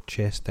special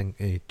chesting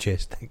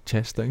Chesting?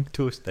 toasting.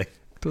 Toast.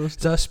 Is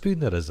that a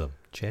spoonerism?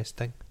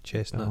 Chesting,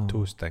 chestnut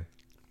toasting.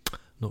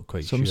 Not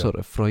quite Some sure. sort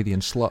of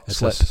Freudian slip.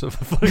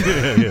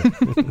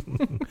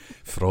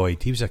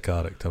 Freud, he was a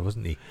character,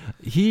 wasn't he?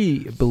 He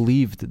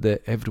believed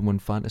that everyone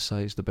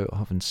fantasized about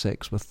having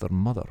sex with their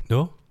mother.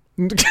 No?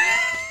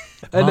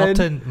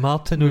 And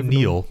Martin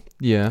O'Neill.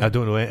 Yeah. I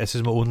don't know. This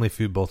is my only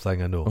football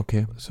thing I know.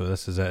 Okay. So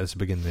this is it. It's the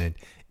beginning and end.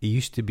 He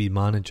used to be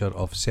manager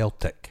of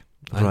Celtic.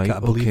 Right, I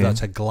believe okay.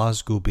 that's a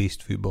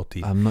Glasgow-based football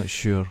team. I'm not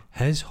sure.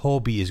 His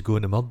hobby is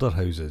going to murder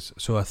houses.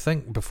 So I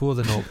think before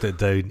they knocked it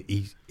down,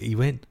 he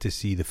went to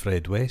see the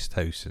Fred West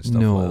house and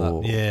stuff like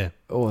that. Yeah.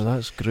 Oh,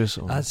 that's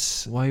gruesome.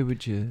 That's... Why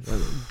would you?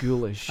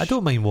 Ghoulish. I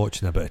don't mind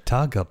watching a bit of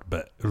Taggart,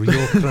 but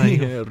real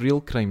crime... Yeah,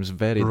 real crime's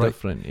very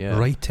different, yeah.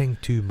 Writing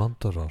to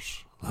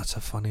murderers. That's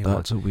a funny one.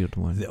 That's a weird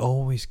one. They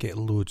always get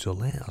loads of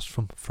letters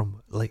from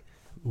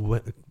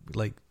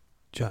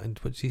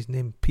what's his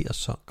name? Peter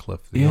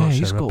Sutcliffe.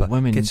 He's got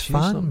women. Gets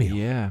fan mail.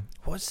 Yeah.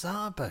 What's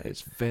that about?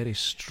 It's very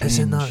strange.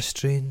 Isn't that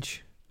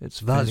strange?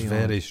 That's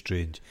very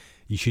strange.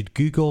 You should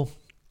Google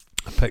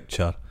a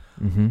picture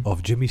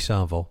of Jimmy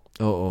Savile,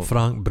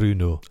 Frank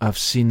Bruno, I've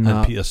seen and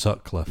that. Peter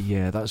Sutcliffe.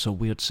 Yeah, that's a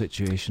weird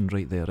situation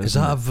right there, isn't Is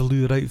that a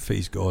velour outfit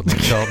he's got on the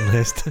Charlton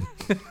Heston?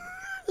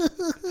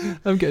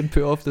 I'm getting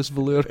put off this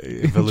velour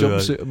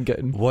jumpsuit I'm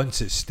getting.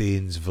 Once it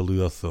stains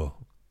velour though,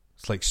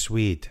 it's like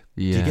suede.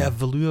 Yeah. Do you get a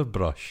velour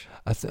brush?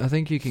 I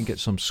think you can get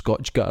some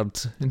Scotch Guard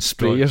and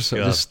spray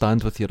yourself. Just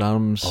stand with your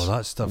arms. Oh,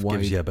 that stuff wide.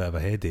 gives you a bit of a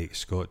headache.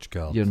 Scotch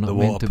Guard. You're not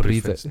meant to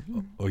breathe it.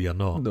 Oh, you're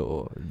not.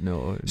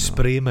 No.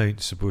 Spray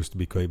mount's supposed to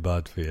be quite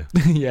bad for you.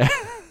 Yeah.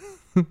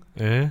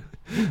 Eh?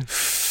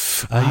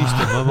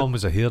 My mum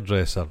was a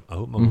hairdresser. I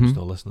hope my mum's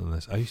not listening to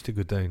this. I used to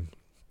go down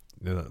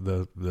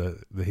the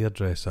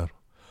hairdresser.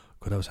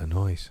 God, that was a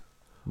noise.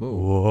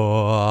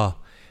 Whoa.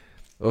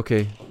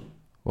 Okay.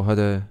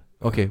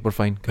 Okay, we're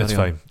fine. It's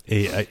fine.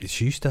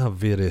 She used to have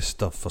various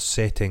stuff for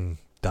setting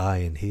dye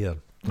in hair.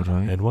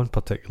 Right. And one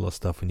particular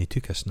stuff, when you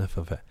took a sniff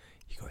of it,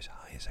 you go as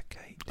high as a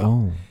kite.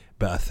 Oh.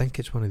 But I think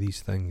it's one of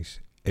these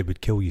things, it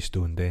would kill you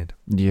stone dead.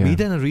 Yeah. But you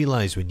didn't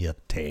realise when you're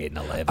 10,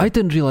 11. I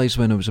didn't realise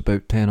when I was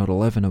about 10 or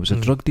 11 I was a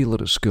drug dealer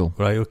at school.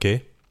 Right,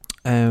 okay.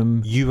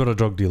 You were a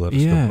drug dealer at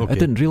school? Yeah, okay. I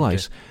didn't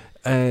realise.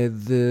 Okay.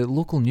 The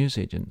local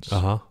newsagents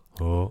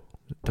to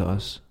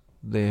us,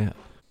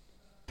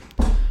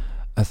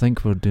 I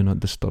think our do not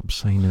disturb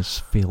sign has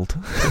failed.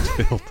 It's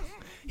failed.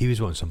 He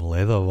was wanting some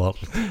leather work.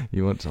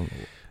 You want some?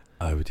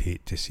 I would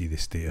hate to see the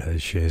state of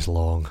his chaise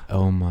long.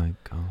 Oh my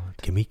god.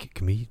 Can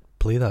we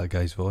play that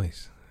guy's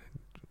voice?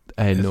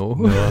 No.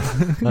 No,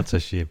 that's a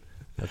shame.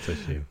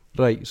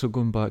 Right, so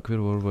going back,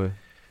 where were we?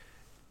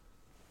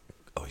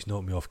 Oh, he's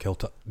knocked me off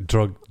kilter.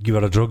 You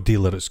were a drug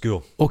dealer at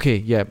school. Okay,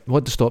 yeah, we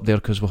had to stop there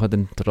because we had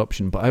an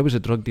interruption. But I was a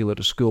drug dealer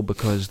at school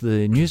because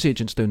the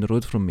newsagent's down the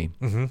road from me.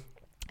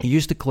 He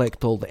used to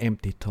collect all the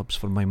empty tubs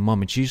for my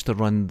mum, and she used to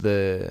run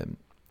the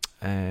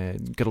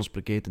Girls'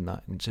 Brigade and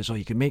that, and says,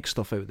 you can make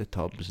stuff out of the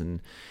tubs and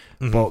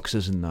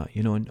boxes and that,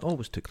 and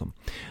always took them.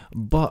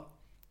 But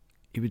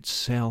he would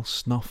sell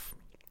snuff,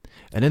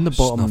 and in the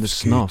bottom of the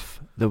snuff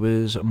there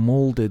was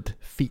moulded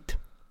feet.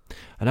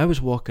 And I was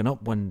walking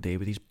up one day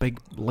with these big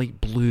light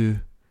blue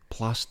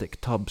plastic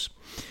tubs,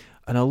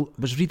 and I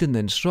was reading the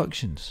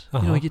instructions.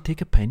 You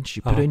take a pinch,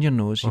 you put it in your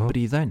nose, you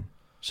breathe in.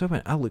 So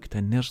I looked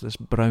in, there's this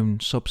brown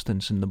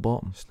substance in the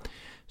bottom.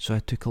 So I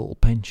took a little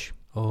pinch,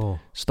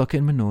 stuck it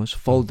in my nose,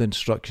 followed the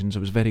instructions. I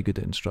was very good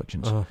at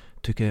instructions.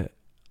 Took a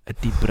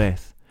deep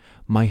breath.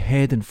 My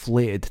head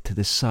inflated to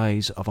the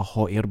size of a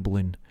hot air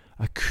balloon.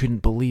 I couldn't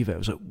believe it. I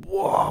was like,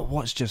 whoa,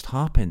 what's just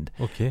happened?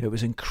 Okay. It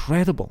was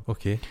incredible.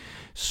 Okay.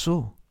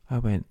 So I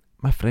went,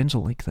 my friends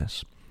will like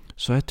this.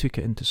 So I took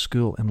it into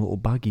school in little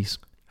baggies.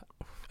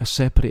 I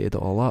separated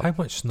it all up. How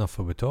much snuff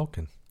are we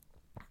talking?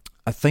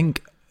 I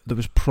think there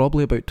was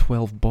probably about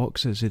 12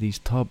 boxes of these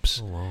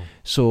tubs. Oh, wow.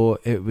 So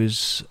it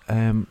was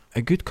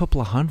a good couple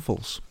of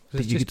handfuls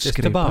that you could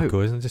scrape tobacco,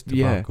 out. isn't it? Just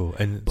tobacco.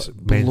 Yeah, and it's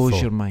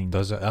blows your mind.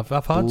 Does it? I've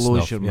had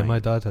blows snuff. Yeah, my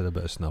dad had a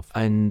bit of snuff.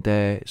 And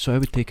so I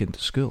would take it to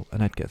school,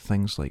 and I'd get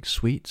things like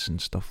sweets and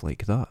stuff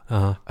like that.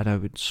 And I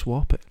would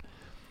swap it.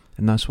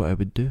 And that's what I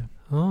would do.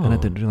 And I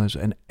didn't realise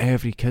it. And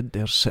every kid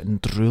there sitting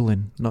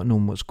drooling, not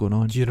knowing what's going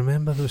on. Do you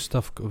remember those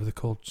stuff, what were they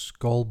called?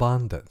 Skull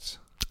Bandits?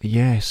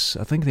 Yes,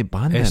 I think they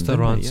banned them. Esther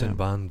Ranson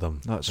banned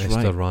them. That's Esther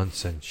right. Esther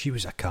Ranson. She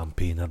was a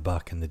campaigner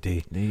back in the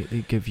day.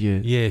 They give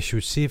you... Yeah, she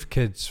would save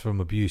kids from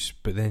abuse,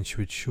 but then she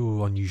would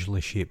show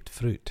unusually shaped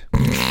fruit.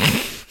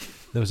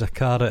 There was a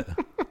carrot.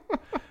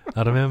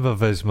 I remember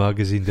Viz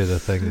Magazine did a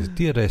thing. It was,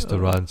 Dear Esther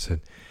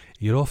Ranson,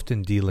 you're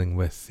often dealing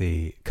with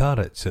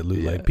carrots that look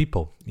like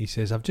people. He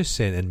says, I've just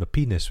sent in my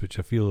penis, which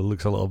I feel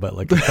looks a little bit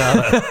like a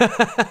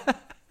carrot.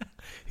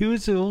 He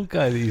was the old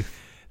guy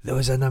There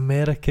was an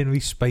American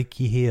with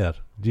spiky hair.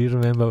 Do you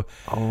remember?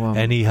 Oh,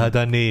 and he had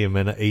a name,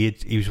 and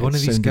he was one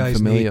of these guys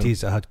familiar. in the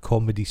 80s that had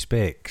comedy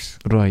specs.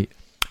 Right.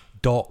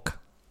 Doc.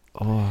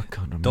 Oh, I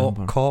can't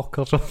remember. Doc Cock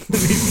or something.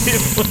 His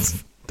name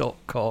was Doc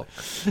Cock.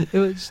 It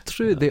was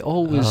true. They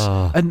always...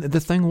 And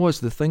the thing was,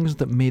 the things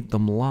that made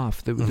them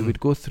laugh, they would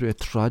go through a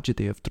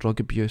tragedy of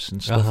drug abuse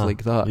and stuff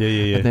like that.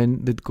 Yeah. And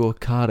then they'd go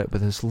carrot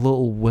with this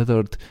little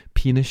withered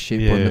penis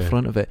shape on the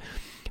front of it.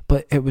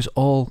 But it was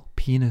all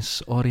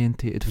penis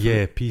orientated.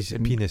 Yeah,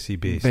 penis-y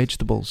based.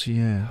 Vegetables,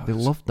 yeah. They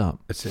loved that.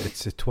 It's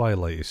the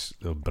Twilight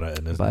of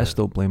Britain, isn't it? But I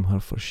still blame her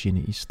for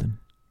Sheena Easton.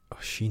 Oh,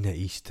 Sheena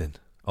Easton.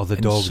 Oh, the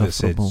dog that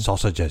said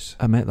sausages.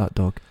 I met that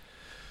dog.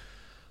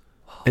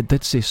 It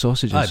did say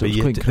sausages, so it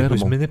was quite incredible.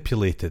 It was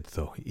manipulated,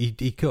 though.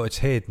 He got its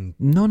head and...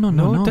 No.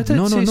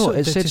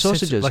 It said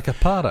sausages. Like a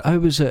parrot. I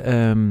was at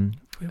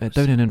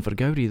down in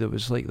Invergowrie that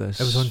was like this.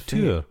 It was on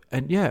tour.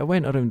 And yeah, it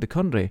went around the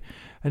country.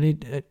 And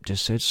it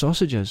just said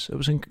sausages. It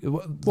was there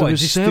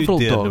was several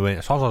dogs.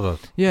 Went,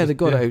 sausages. Yeah, they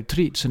got it out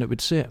treats and it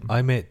would say it.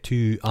 I met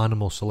 2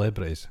 animal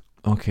celebrities.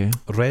 Okay.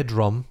 Red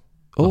Rum.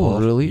 Oh,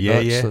 really?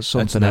 Yeah, that's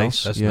something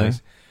nice. else. That's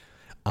nice.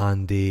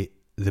 And the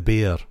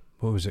bear.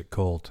 What was it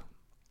called?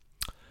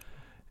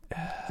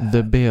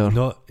 The bear.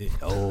 Not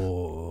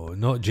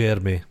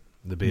Jeremy,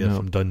 the bear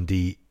from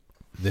Dundee.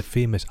 The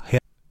famous...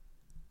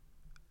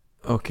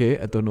 Okay,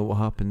 I don't know what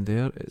happened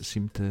there. It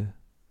seemed to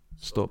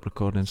stop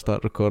recording and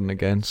start recording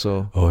again,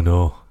 so... Oh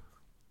no.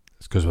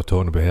 It's because we're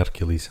talking about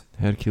Hercules.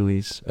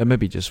 It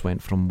maybe just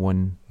went from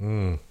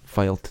one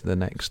file to the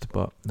next,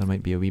 but there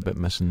might be a wee bit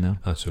missing there.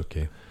 That's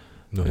okay.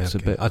 No, it's a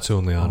bit that's the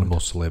only animal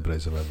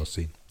celebrities I've ever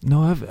seen.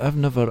 No,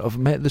 I've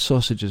met the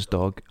sausages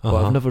dog, but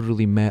I've never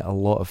really met a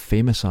lot of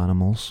famous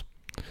animals.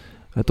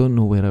 I don't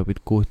know where I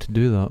would go to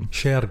do that.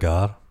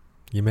 Shergar.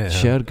 You met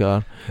him.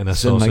 Shergar. In a it's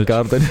sausage. in my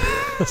garden.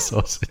 A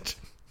sausage.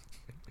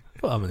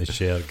 What happened to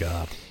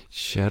Shergar?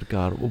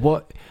 Shergar.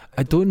 What?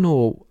 I don't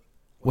know,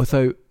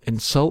 without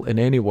insulting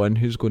anyone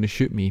who's going to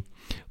shoot me,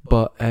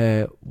 but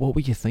what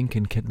were you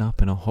thinking,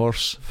 kidnapping a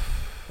horse?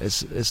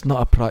 It's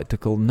not a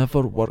practical.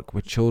 Never work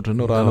with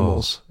children or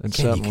animals. And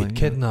you could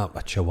kidnap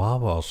a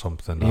chihuahua or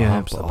something.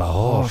 Yeah, but a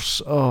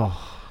horse.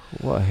 Oh,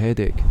 what a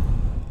headache.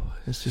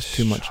 It's just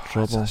too much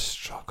trouble.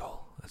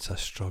 It's a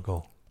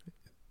struggle.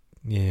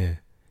 Yeah.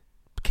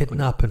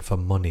 Kidnapping for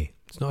money.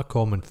 It's not a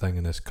common thing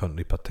in this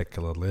country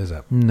particularly, is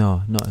it?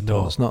 No, not at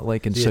all. It's not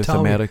like in South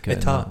America.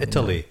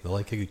 Italy. They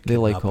like a good They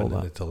like all kidnapping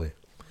in that. Italy.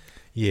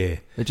 Yeah.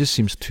 It just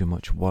seems too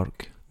much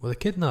work. Well, they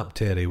kidnapped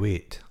Terry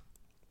Waite.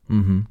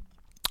 Mm-hmm.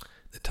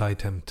 They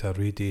tied him to a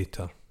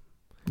radiator.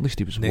 At least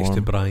he was next warm.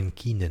 to Brian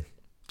Keenan.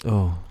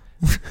 Oh.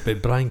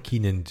 But Brian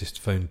Keenan just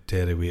found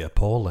Terry Waite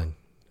appalling.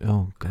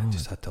 Oh, God. I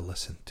just had to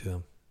listen to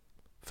him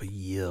for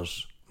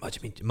years.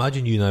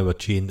 Imagine you and I were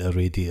chained to a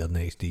radiator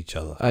next to each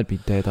other. I'd be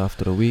dead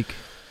after a week.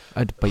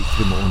 I'd bite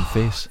through my own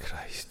face.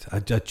 Christ.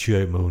 I'd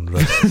chew out my own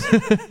wrists.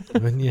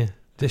 Wouldn't you?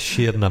 Just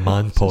sharing a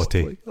man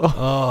potty. Like,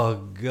 oh,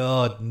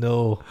 God,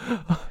 no.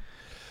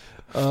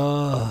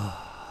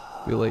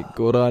 Be like,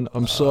 Goran,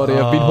 I'm sorry,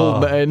 I've been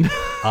holding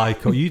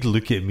it in. You'd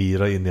look at me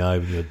right in the eye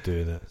when you're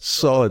doing it.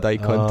 Solid eye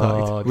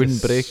contact.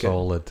 Wouldn't break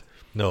solid.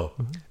 No,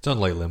 it's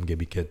unlikely I'm going to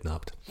be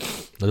kidnapped.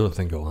 I don't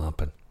think it'll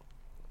happen.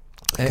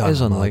 It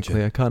is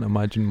unlikely. I can't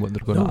imagine what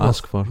they're going to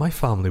ask for. My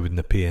family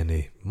wouldn't pay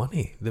any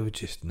money. They would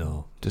just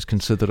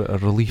consider it a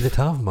relief. They'd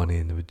have money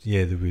and they would.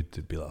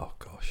 They'd be like, oh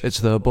gosh, it's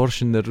the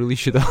abortion they really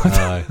should have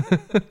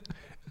had.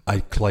 I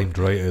climbed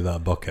right out of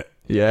that bucket.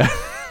 Yeah.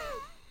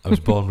 I was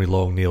born with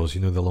long nails,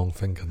 you know, the long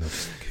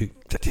fingernails.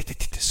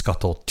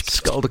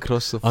 Scuttled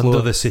across the floor.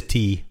 Under the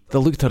settee. They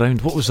looked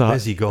around. What was that?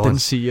 Where's he gone? Didn't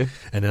see you.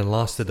 And then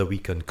lasted a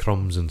week on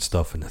crumbs and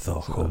stuff. And I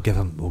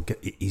thought,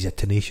 he's a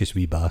tenacious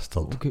wee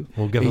bastard.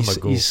 We'll give him a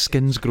go. His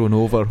skin's grown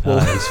over.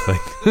 He's fine.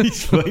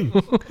 He's fine.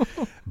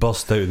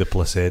 Burst out of the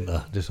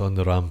placenta, just on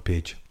the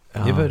rampage.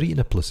 You ever eaten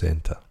a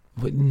placenta?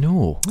 What?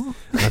 No.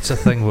 That's a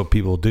thing what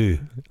people do.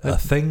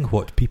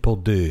 What people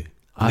do.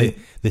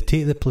 They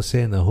take the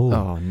placenta home.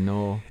 Oh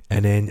no!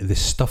 And then they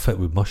stuff it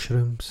with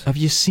mushrooms. Have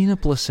you seen a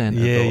placenta?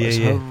 Yeah, though? It's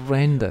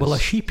horrendous. Well, a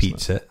sheep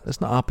eats it.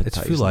 It's not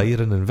appetizing. It's full of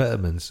iron and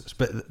vitamins.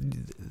 But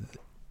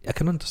I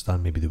can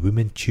understand maybe the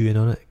woman chewing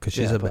on it because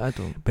she's I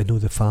don't. But no,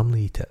 the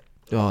family eat it.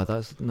 Oh,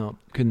 that's no.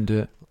 Couldn't do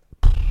it.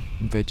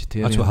 I'm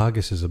vegetarian. That's what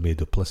haggises are made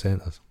of,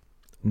 placentas.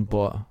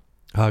 What?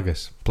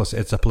 Haggis.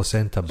 It's a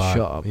placenta bag.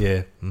 Shut up.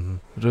 Yeah. Mm-hmm.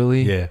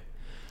 Really? Yeah.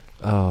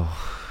 Oh.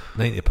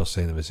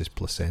 90% of it is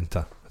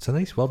placenta. It's a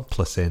nice word,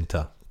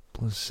 placenta.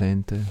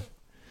 Placenta.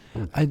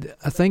 I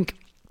think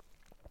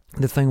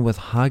the thing with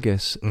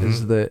haggis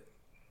is that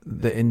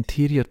the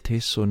interior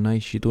tastes so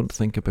nice you don't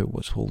think about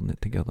what's holding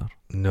it together.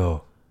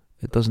 No.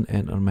 It doesn't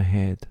enter my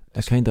head.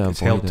 I kind of avoid it. It's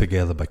held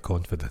together by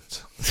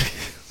confidence.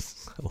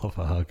 I love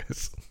a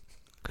haggis.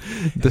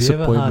 Have you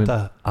ever had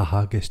a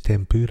haggis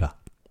tempura?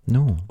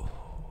 No.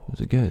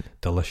 Is it good?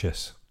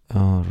 Delicious.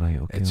 Oh, right,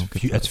 okay.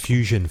 It's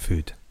fusion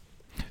food.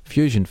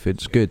 Fusion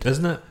food's good,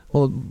 isn't it?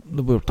 Well,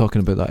 we were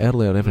talking about that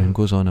earlier. Everything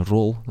goes on a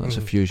roll. That's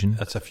a fusion.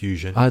 That's a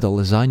fusion. I had a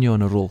lasagna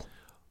on a roll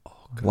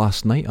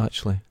last night,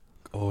 actually.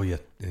 Oh,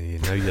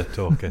 now you're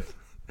talking.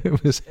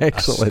 It was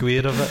excellent. A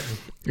square of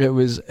it? It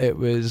was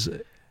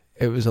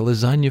a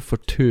lasagna for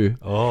two.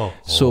 Oh.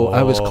 So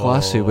I was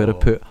classy where I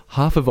put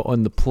half of it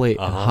on the plate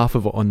and half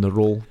of it on the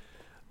roll.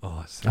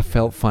 Oh, I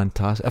felt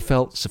fantastic. I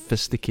felt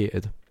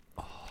sophisticated.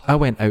 I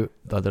went out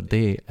the other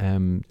day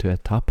to a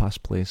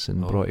tapas place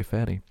in Broughty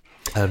Ferry.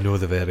 I know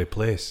the very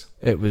place.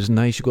 It was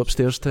nice. You go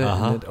upstairs to it.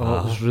 And it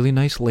was really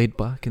nice, laid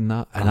back and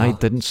that. And I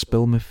didn't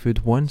spill my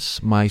food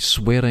once. My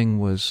swearing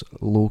was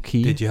low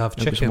key. Did you have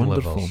chicken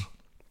livers?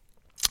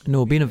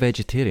 No, being a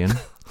vegetarian,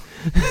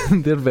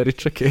 they're very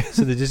tricky.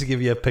 So they just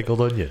give you a pickled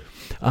onion?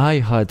 I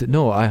had.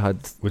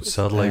 Would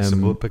Sir like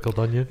some more pickled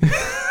onion?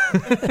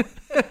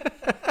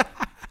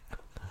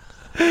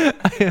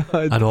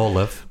 An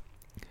olive.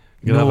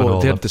 No,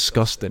 they're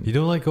disgusting. You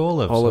don't like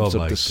olives? Olives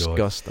are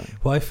disgusting. God.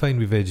 What I find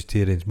with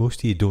vegetarians,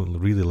 most of you don't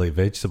really like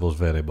vegetables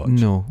very much.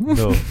 No.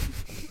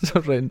 It's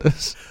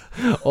horrendous.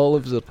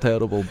 Olives are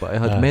terrible, but I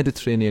had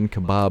Mediterranean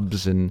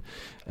kebabs and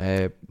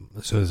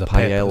so there's a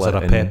paella. Is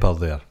there a pepper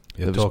there?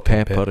 There was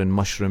pepper and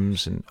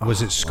mushrooms. And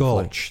was it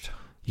scorched?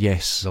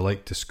 Yes. They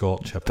like to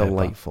scorch a pepper.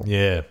 Delightful.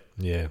 Yeah.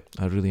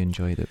 I really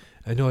enjoyed it.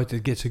 I know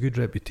it gets a good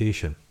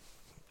reputation.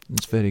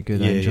 It's very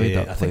good. I enjoyed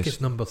that place. I think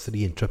it's number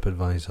 3 in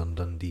TripAdvisor in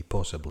Dundee,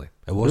 possibly.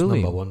 It was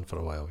number 1 for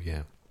a while,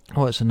 yeah.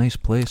 Oh, it's a nice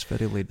place,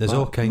 very laid back. There's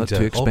all kinds of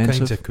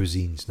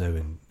cuisines now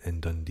in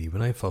Dundee.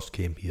 When I first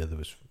came here, there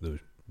was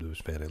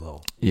very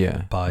little.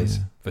 Yeah. Pies,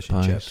 fish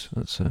and chips.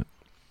 That's it.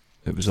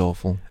 It was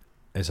awful.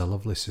 It's a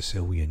lovely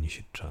Sicilian you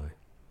should try.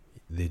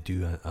 They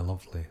do a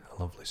lovely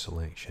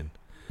selection.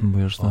 And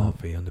where's that?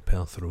 On the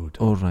Perth Road.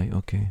 Oh, right,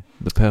 okay.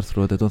 The Perth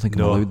Road, I don't think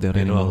I'm allowed there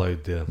anymore. No, they're not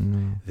allowed there.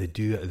 No.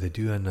 They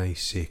do a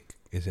nice,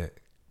 is it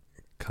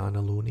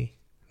cannelloni?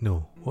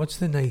 No. What's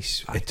the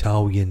nice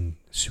Italian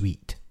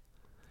sweet?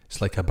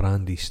 It's like a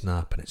brandy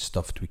snap and it's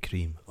stuffed with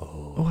cream.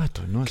 Oh, I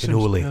don't know.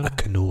 Cannoli, a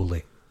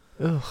cannoli.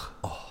 Ugh.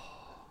 Oh.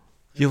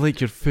 You like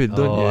your food,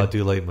 don't you? Oh, I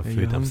do like my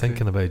food. I'm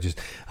thinking about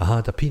I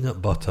had a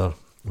peanut butter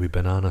with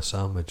banana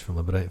sandwich for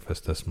my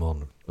breakfast this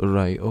morning.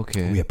 Right,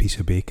 okay. With a piece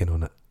of bacon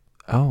on it.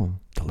 Oh.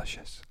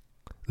 Delicious.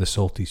 The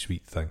salty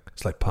sweet thing.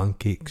 It's like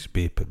pancakes,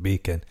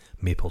 bacon,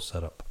 maple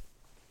syrup.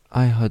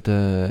 I had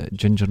a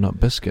ginger nut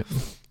biscuit.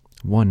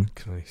 One.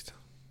 Christ.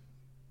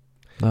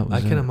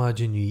 I can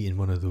imagine you eating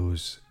one of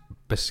those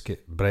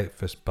biscuit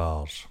breakfast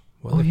bars.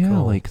 What are they called? I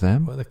like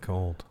them. What are they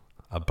called?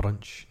 A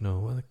brunch? No,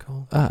 what are they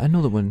called? I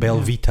know the one.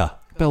 Belvita.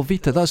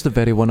 Belvita, that's the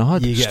very one I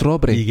had.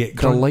 Strawberry.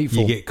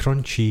 Delightful. You get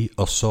crunchy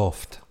or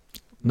soft.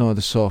 No,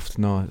 the soft.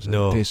 No, it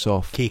tastes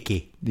soft.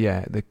 Cakey.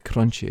 Yeah, the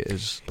crunchy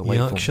is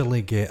delightful. You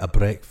actually get a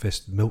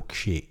breakfast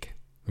milkshake.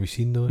 Have you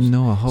seen those?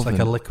 No, I haven't. It's like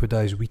a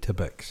liquidised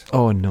Weetabix.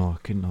 Oh no, I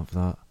couldn't have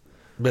that.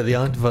 But the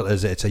advert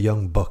is it's a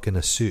young buck in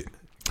a suit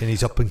and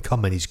he's up and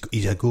coming.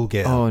 He's a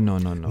go-getter. Oh no.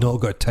 Not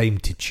got time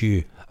to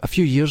chew. A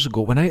few years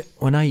ago, when I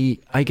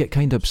eat, I get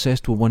kind of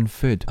obsessed with one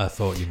food. I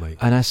thought you might.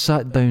 And I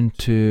sat down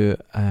to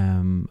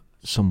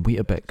some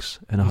Weetabix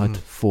and I had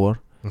 4.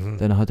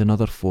 Then I had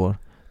another 4.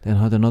 Then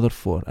I had another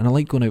 4. And I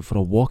like going out for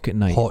a walk at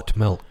night. Hot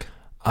milk.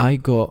 I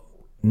got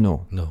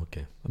no.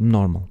 Okay. I'm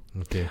normal.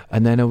 Okay.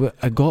 And then I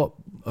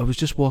was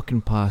just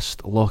walking past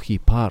Lochie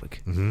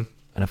Park, and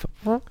I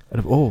thought,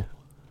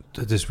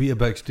 does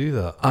Weetabix do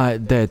that? I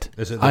did.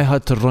 I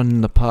had to run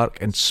in the park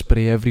and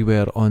spray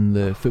everywhere on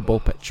the football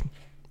pitch.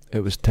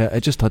 It was. I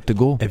just had to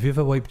go. Have you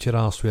ever wiped your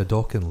arse with a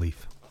docking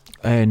leaf?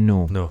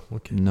 No. No.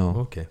 Okay.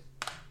 No.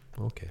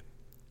 Okay.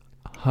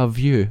 Have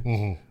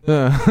you?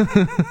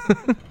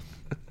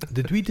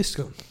 Did we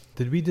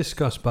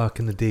discuss back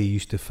in the day you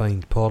used to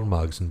find porn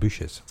mags in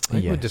bushes?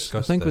 I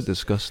think we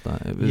discussed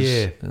that. It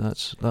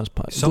was, that's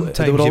part. Sometimes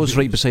they were always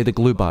right beside the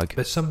glue bag.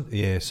 But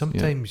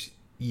sometimes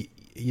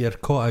you're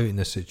caught out in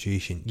a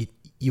situation.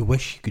 You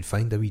wish you could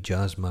find a wee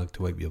jazz mag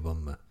to wipe your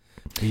bum with.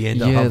 But you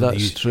end up having to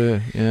use,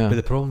 true. Yeah. But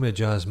the problem with a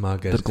jazz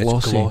mag is they're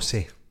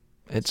glossy.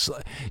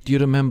 Do you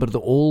remember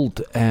the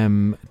old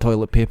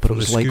toilet paper? From it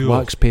was like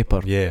wax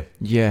paper.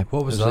 Yeah.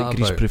 What was that like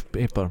greaseproof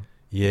paper.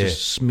 Yeah.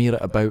 Just smear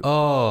it about.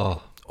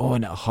 Oh,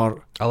 and it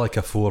hurt. I like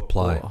a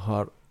 4-ply. Oh, it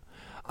hurt.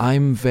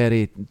 I'm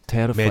very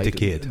terrified.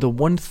 Medicated. The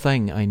one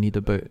thing I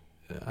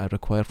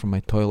require from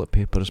my toilet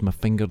paper is my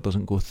finger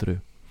doesn't go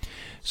through.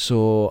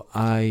 So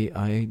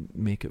I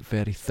make it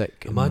very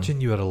thick.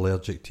 Imagine you were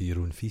allergic to your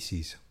own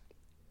faeces.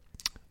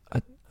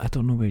 I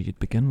don't know where you'd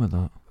begin with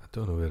that. I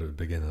don't know where it would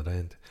begin or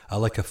end. I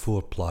like a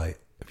 4-ply.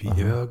 If you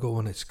ever got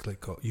one, it's like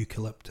got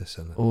eucalyptus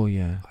in it. Oh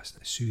yeah, it's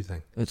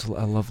soothing.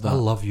 I love that. I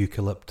love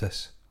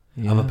eucalyptus.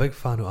 Yeah. I'm a big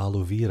fan of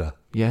aloe vera.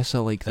 Yes, I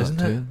like that Isn't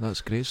too. it?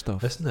 That's great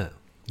stuff. Isn't it?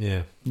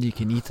 Yeah. You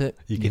can eat it.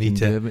 You can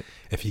eat it.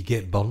 If you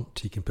get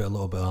burnt, you can put a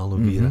little bit of aloe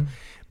vera.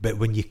 But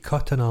when you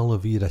cut an aloe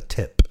vera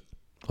tip,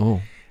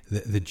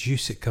 the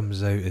juice that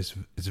comes out is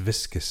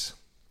viscous.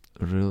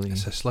 Really?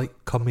 It's a slight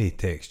cummy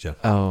texture.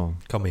 Oh.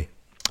 Cummy.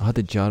 I had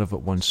a jar of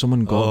it once.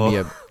 Someone got me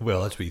a...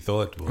 Well, that's what you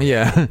thought it was.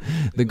 Yeah.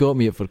 They got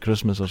me it for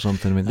Christmas or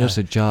something. I mean, there's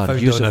a jar.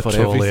 Use it for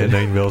everything.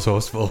 Nine Wells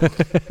Hospital.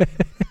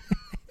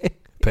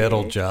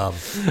 Pearl Jam.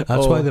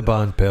 That's why the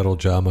band Pearl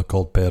Jam are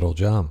called Pearl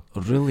Jam.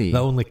 Really?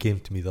 That only came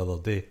to me the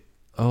other day.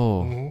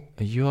 Oh,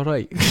 are you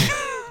alright?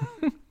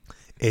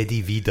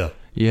 Eddie Vedder.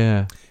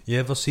 Yeah. You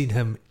ever seen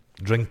him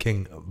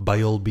drinking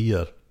bile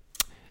beer?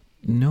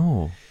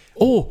 No.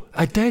 Oh,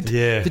 I did.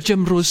 Yeah. The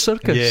Jim Rose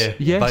Circus. Yeah.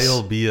 Yes.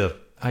 Bile beer.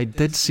 I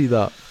did see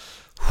that.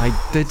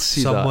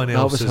 Someone that.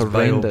 else's That was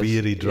horrendous. bile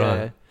beer he drank.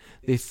 Yeah.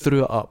 They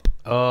threw it up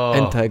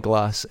into a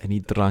glass and he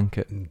drank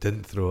it.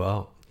 Didn't throw it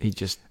up. He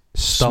just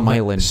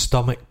smiling.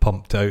 Stomach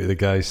pumped out of the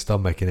guy's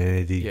stomach and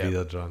then Eddie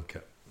Vedder drank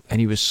it. And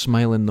he was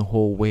smiling the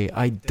whole way.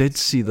 I did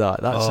see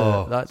that.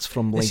 That's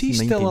from like 1990. Is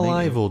he still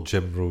alive, old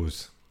Jim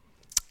Rose?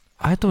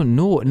 I don't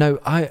know. Now,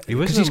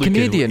 because he's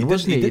Canadian,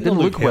 wasn't he? He didn't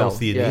look well.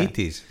 healthy in the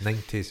 80s,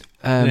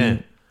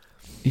 90s.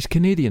 He's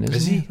Canadian,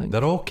 isn't he? I think.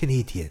 They're all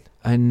Canadian.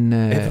 And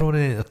everyone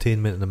in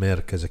entertainment in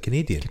America is a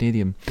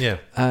Canadian. Yeah.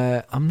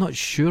 I'm not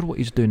sure what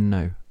he's doing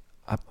now.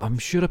 I'm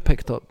sure I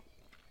picked up.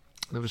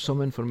 There was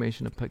some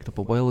information I picked up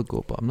a while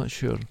ago, but I'm not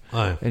sure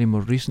any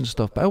more recent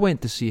stuff. But I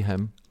went to see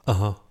him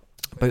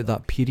about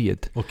that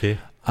period. Okay.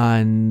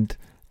 And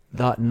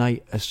that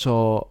night I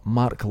saw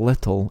Mark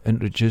Little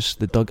introduce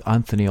the Doug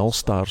Anthony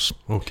All-Stars.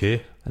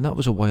 Okay. And that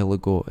was a while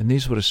ago. And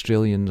these were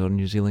Australians or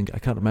New Zealand, I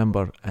can't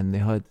remember. And they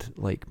had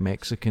like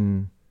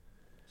Mexican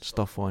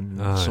stuff on,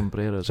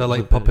 sombreros. So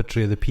like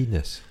puppetry of the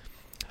penis?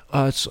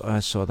 I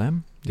saw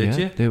them. Did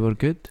you? They were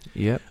good.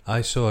 Yep.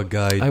 I saw a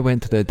guy. I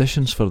went to the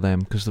auditions for them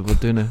because they were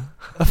doing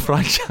a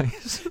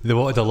franchise. They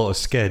wanted a lot of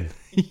skin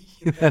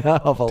And I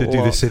have to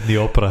do the Sydney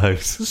Opera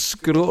House.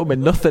 Scrotum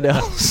and nothing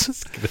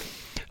else.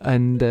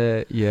 And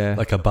yeah,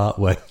 like a bat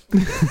wing.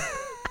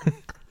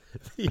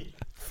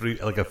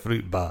 Fruit, like a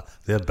fruit bat.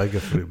 They're bigger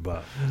fruit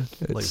bat,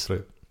 like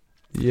fruit.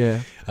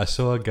 Yeah. I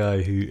saw a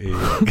guy who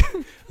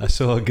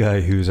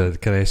was a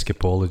kind of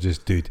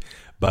escapologist dude,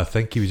 but I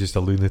think he was just a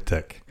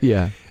lunatic.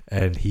 Yeah.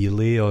 And he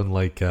lay on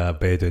like a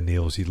bed of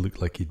nails. He looked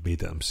like he'd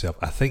made it himself.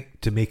 I think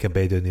to make a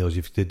bed of nails,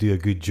 you have to do a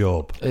good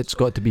job. It's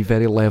got to be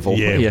very level.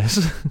 Yeah.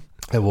 Yes.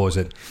 It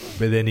wasn't.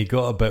 But then he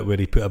got a bit where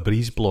he put a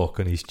breeze block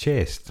on his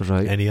chest.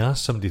 Right. And he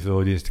asked somebody from the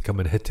audience to come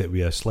and hit it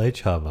with a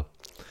sledgehammer.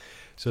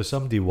 So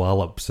somebody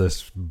wallops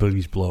this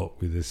breeze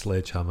block with the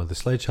sledgehammer. The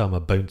sledgehammer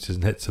bounces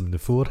and hits him in the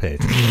forehead.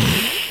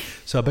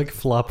 So a big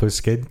flap of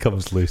skin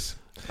comes loose.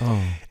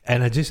 Oh.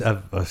 And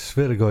I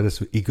swear to God,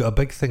 he got a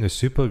big thing of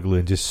super glue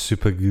and just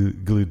super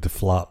glued the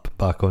flap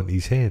back onto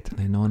his head.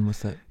 And on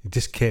with it. He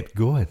just kept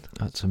going.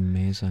 That's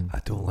amazing. I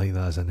don't like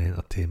that as an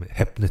entertainment.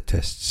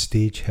 Hypnotists,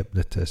 stage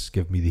hypnotists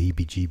give me the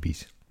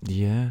heebie-jeebies.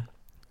 Yeah.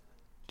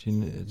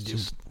 It's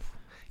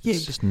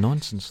just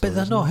nonsense. But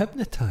they're not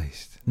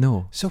hypnotised.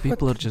 No. So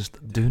people are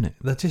just doing it.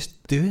 They're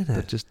just doing it.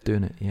 They're just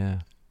doing it,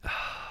 yeah.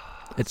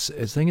 I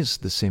think it's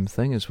the same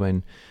thing as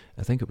when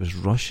I think it was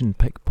Russian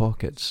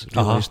pickpockets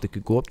realised they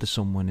could go up to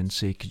someone and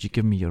say, "Could you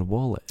give me your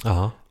wallet?"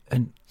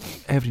 And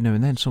every now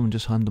and then someone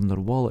just hand them their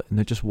wallet and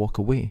they just walk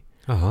away.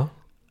 And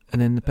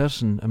then the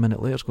person a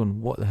minute later is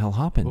going, "What the hell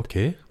happened?"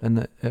 Okay.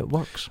 And it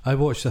works. I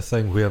watched a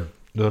thing where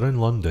they were in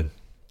London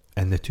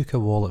and they took a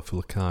wallet full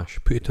of cash,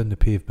 put it on the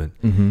pavement,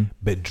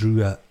 but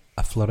drew a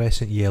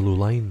fluorescent yellow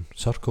line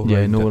circle around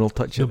it. Yeah, no one will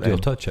touch it. Nobody will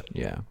touch it.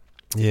 Yeah.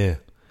 Yeah.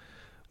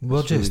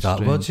 We're just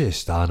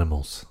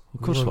animals.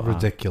 Of course we're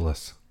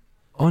ridiculous.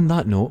 On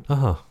that note,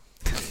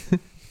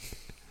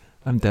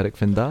 I'm Derek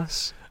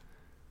Vindas.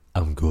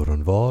 I'm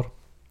Goran Vor.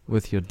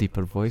 With your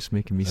deeper voice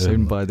making me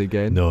sound bad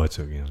again. No, it's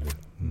okay.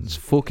 It's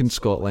Folk in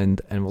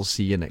Scotland, and we'll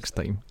see you next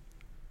time.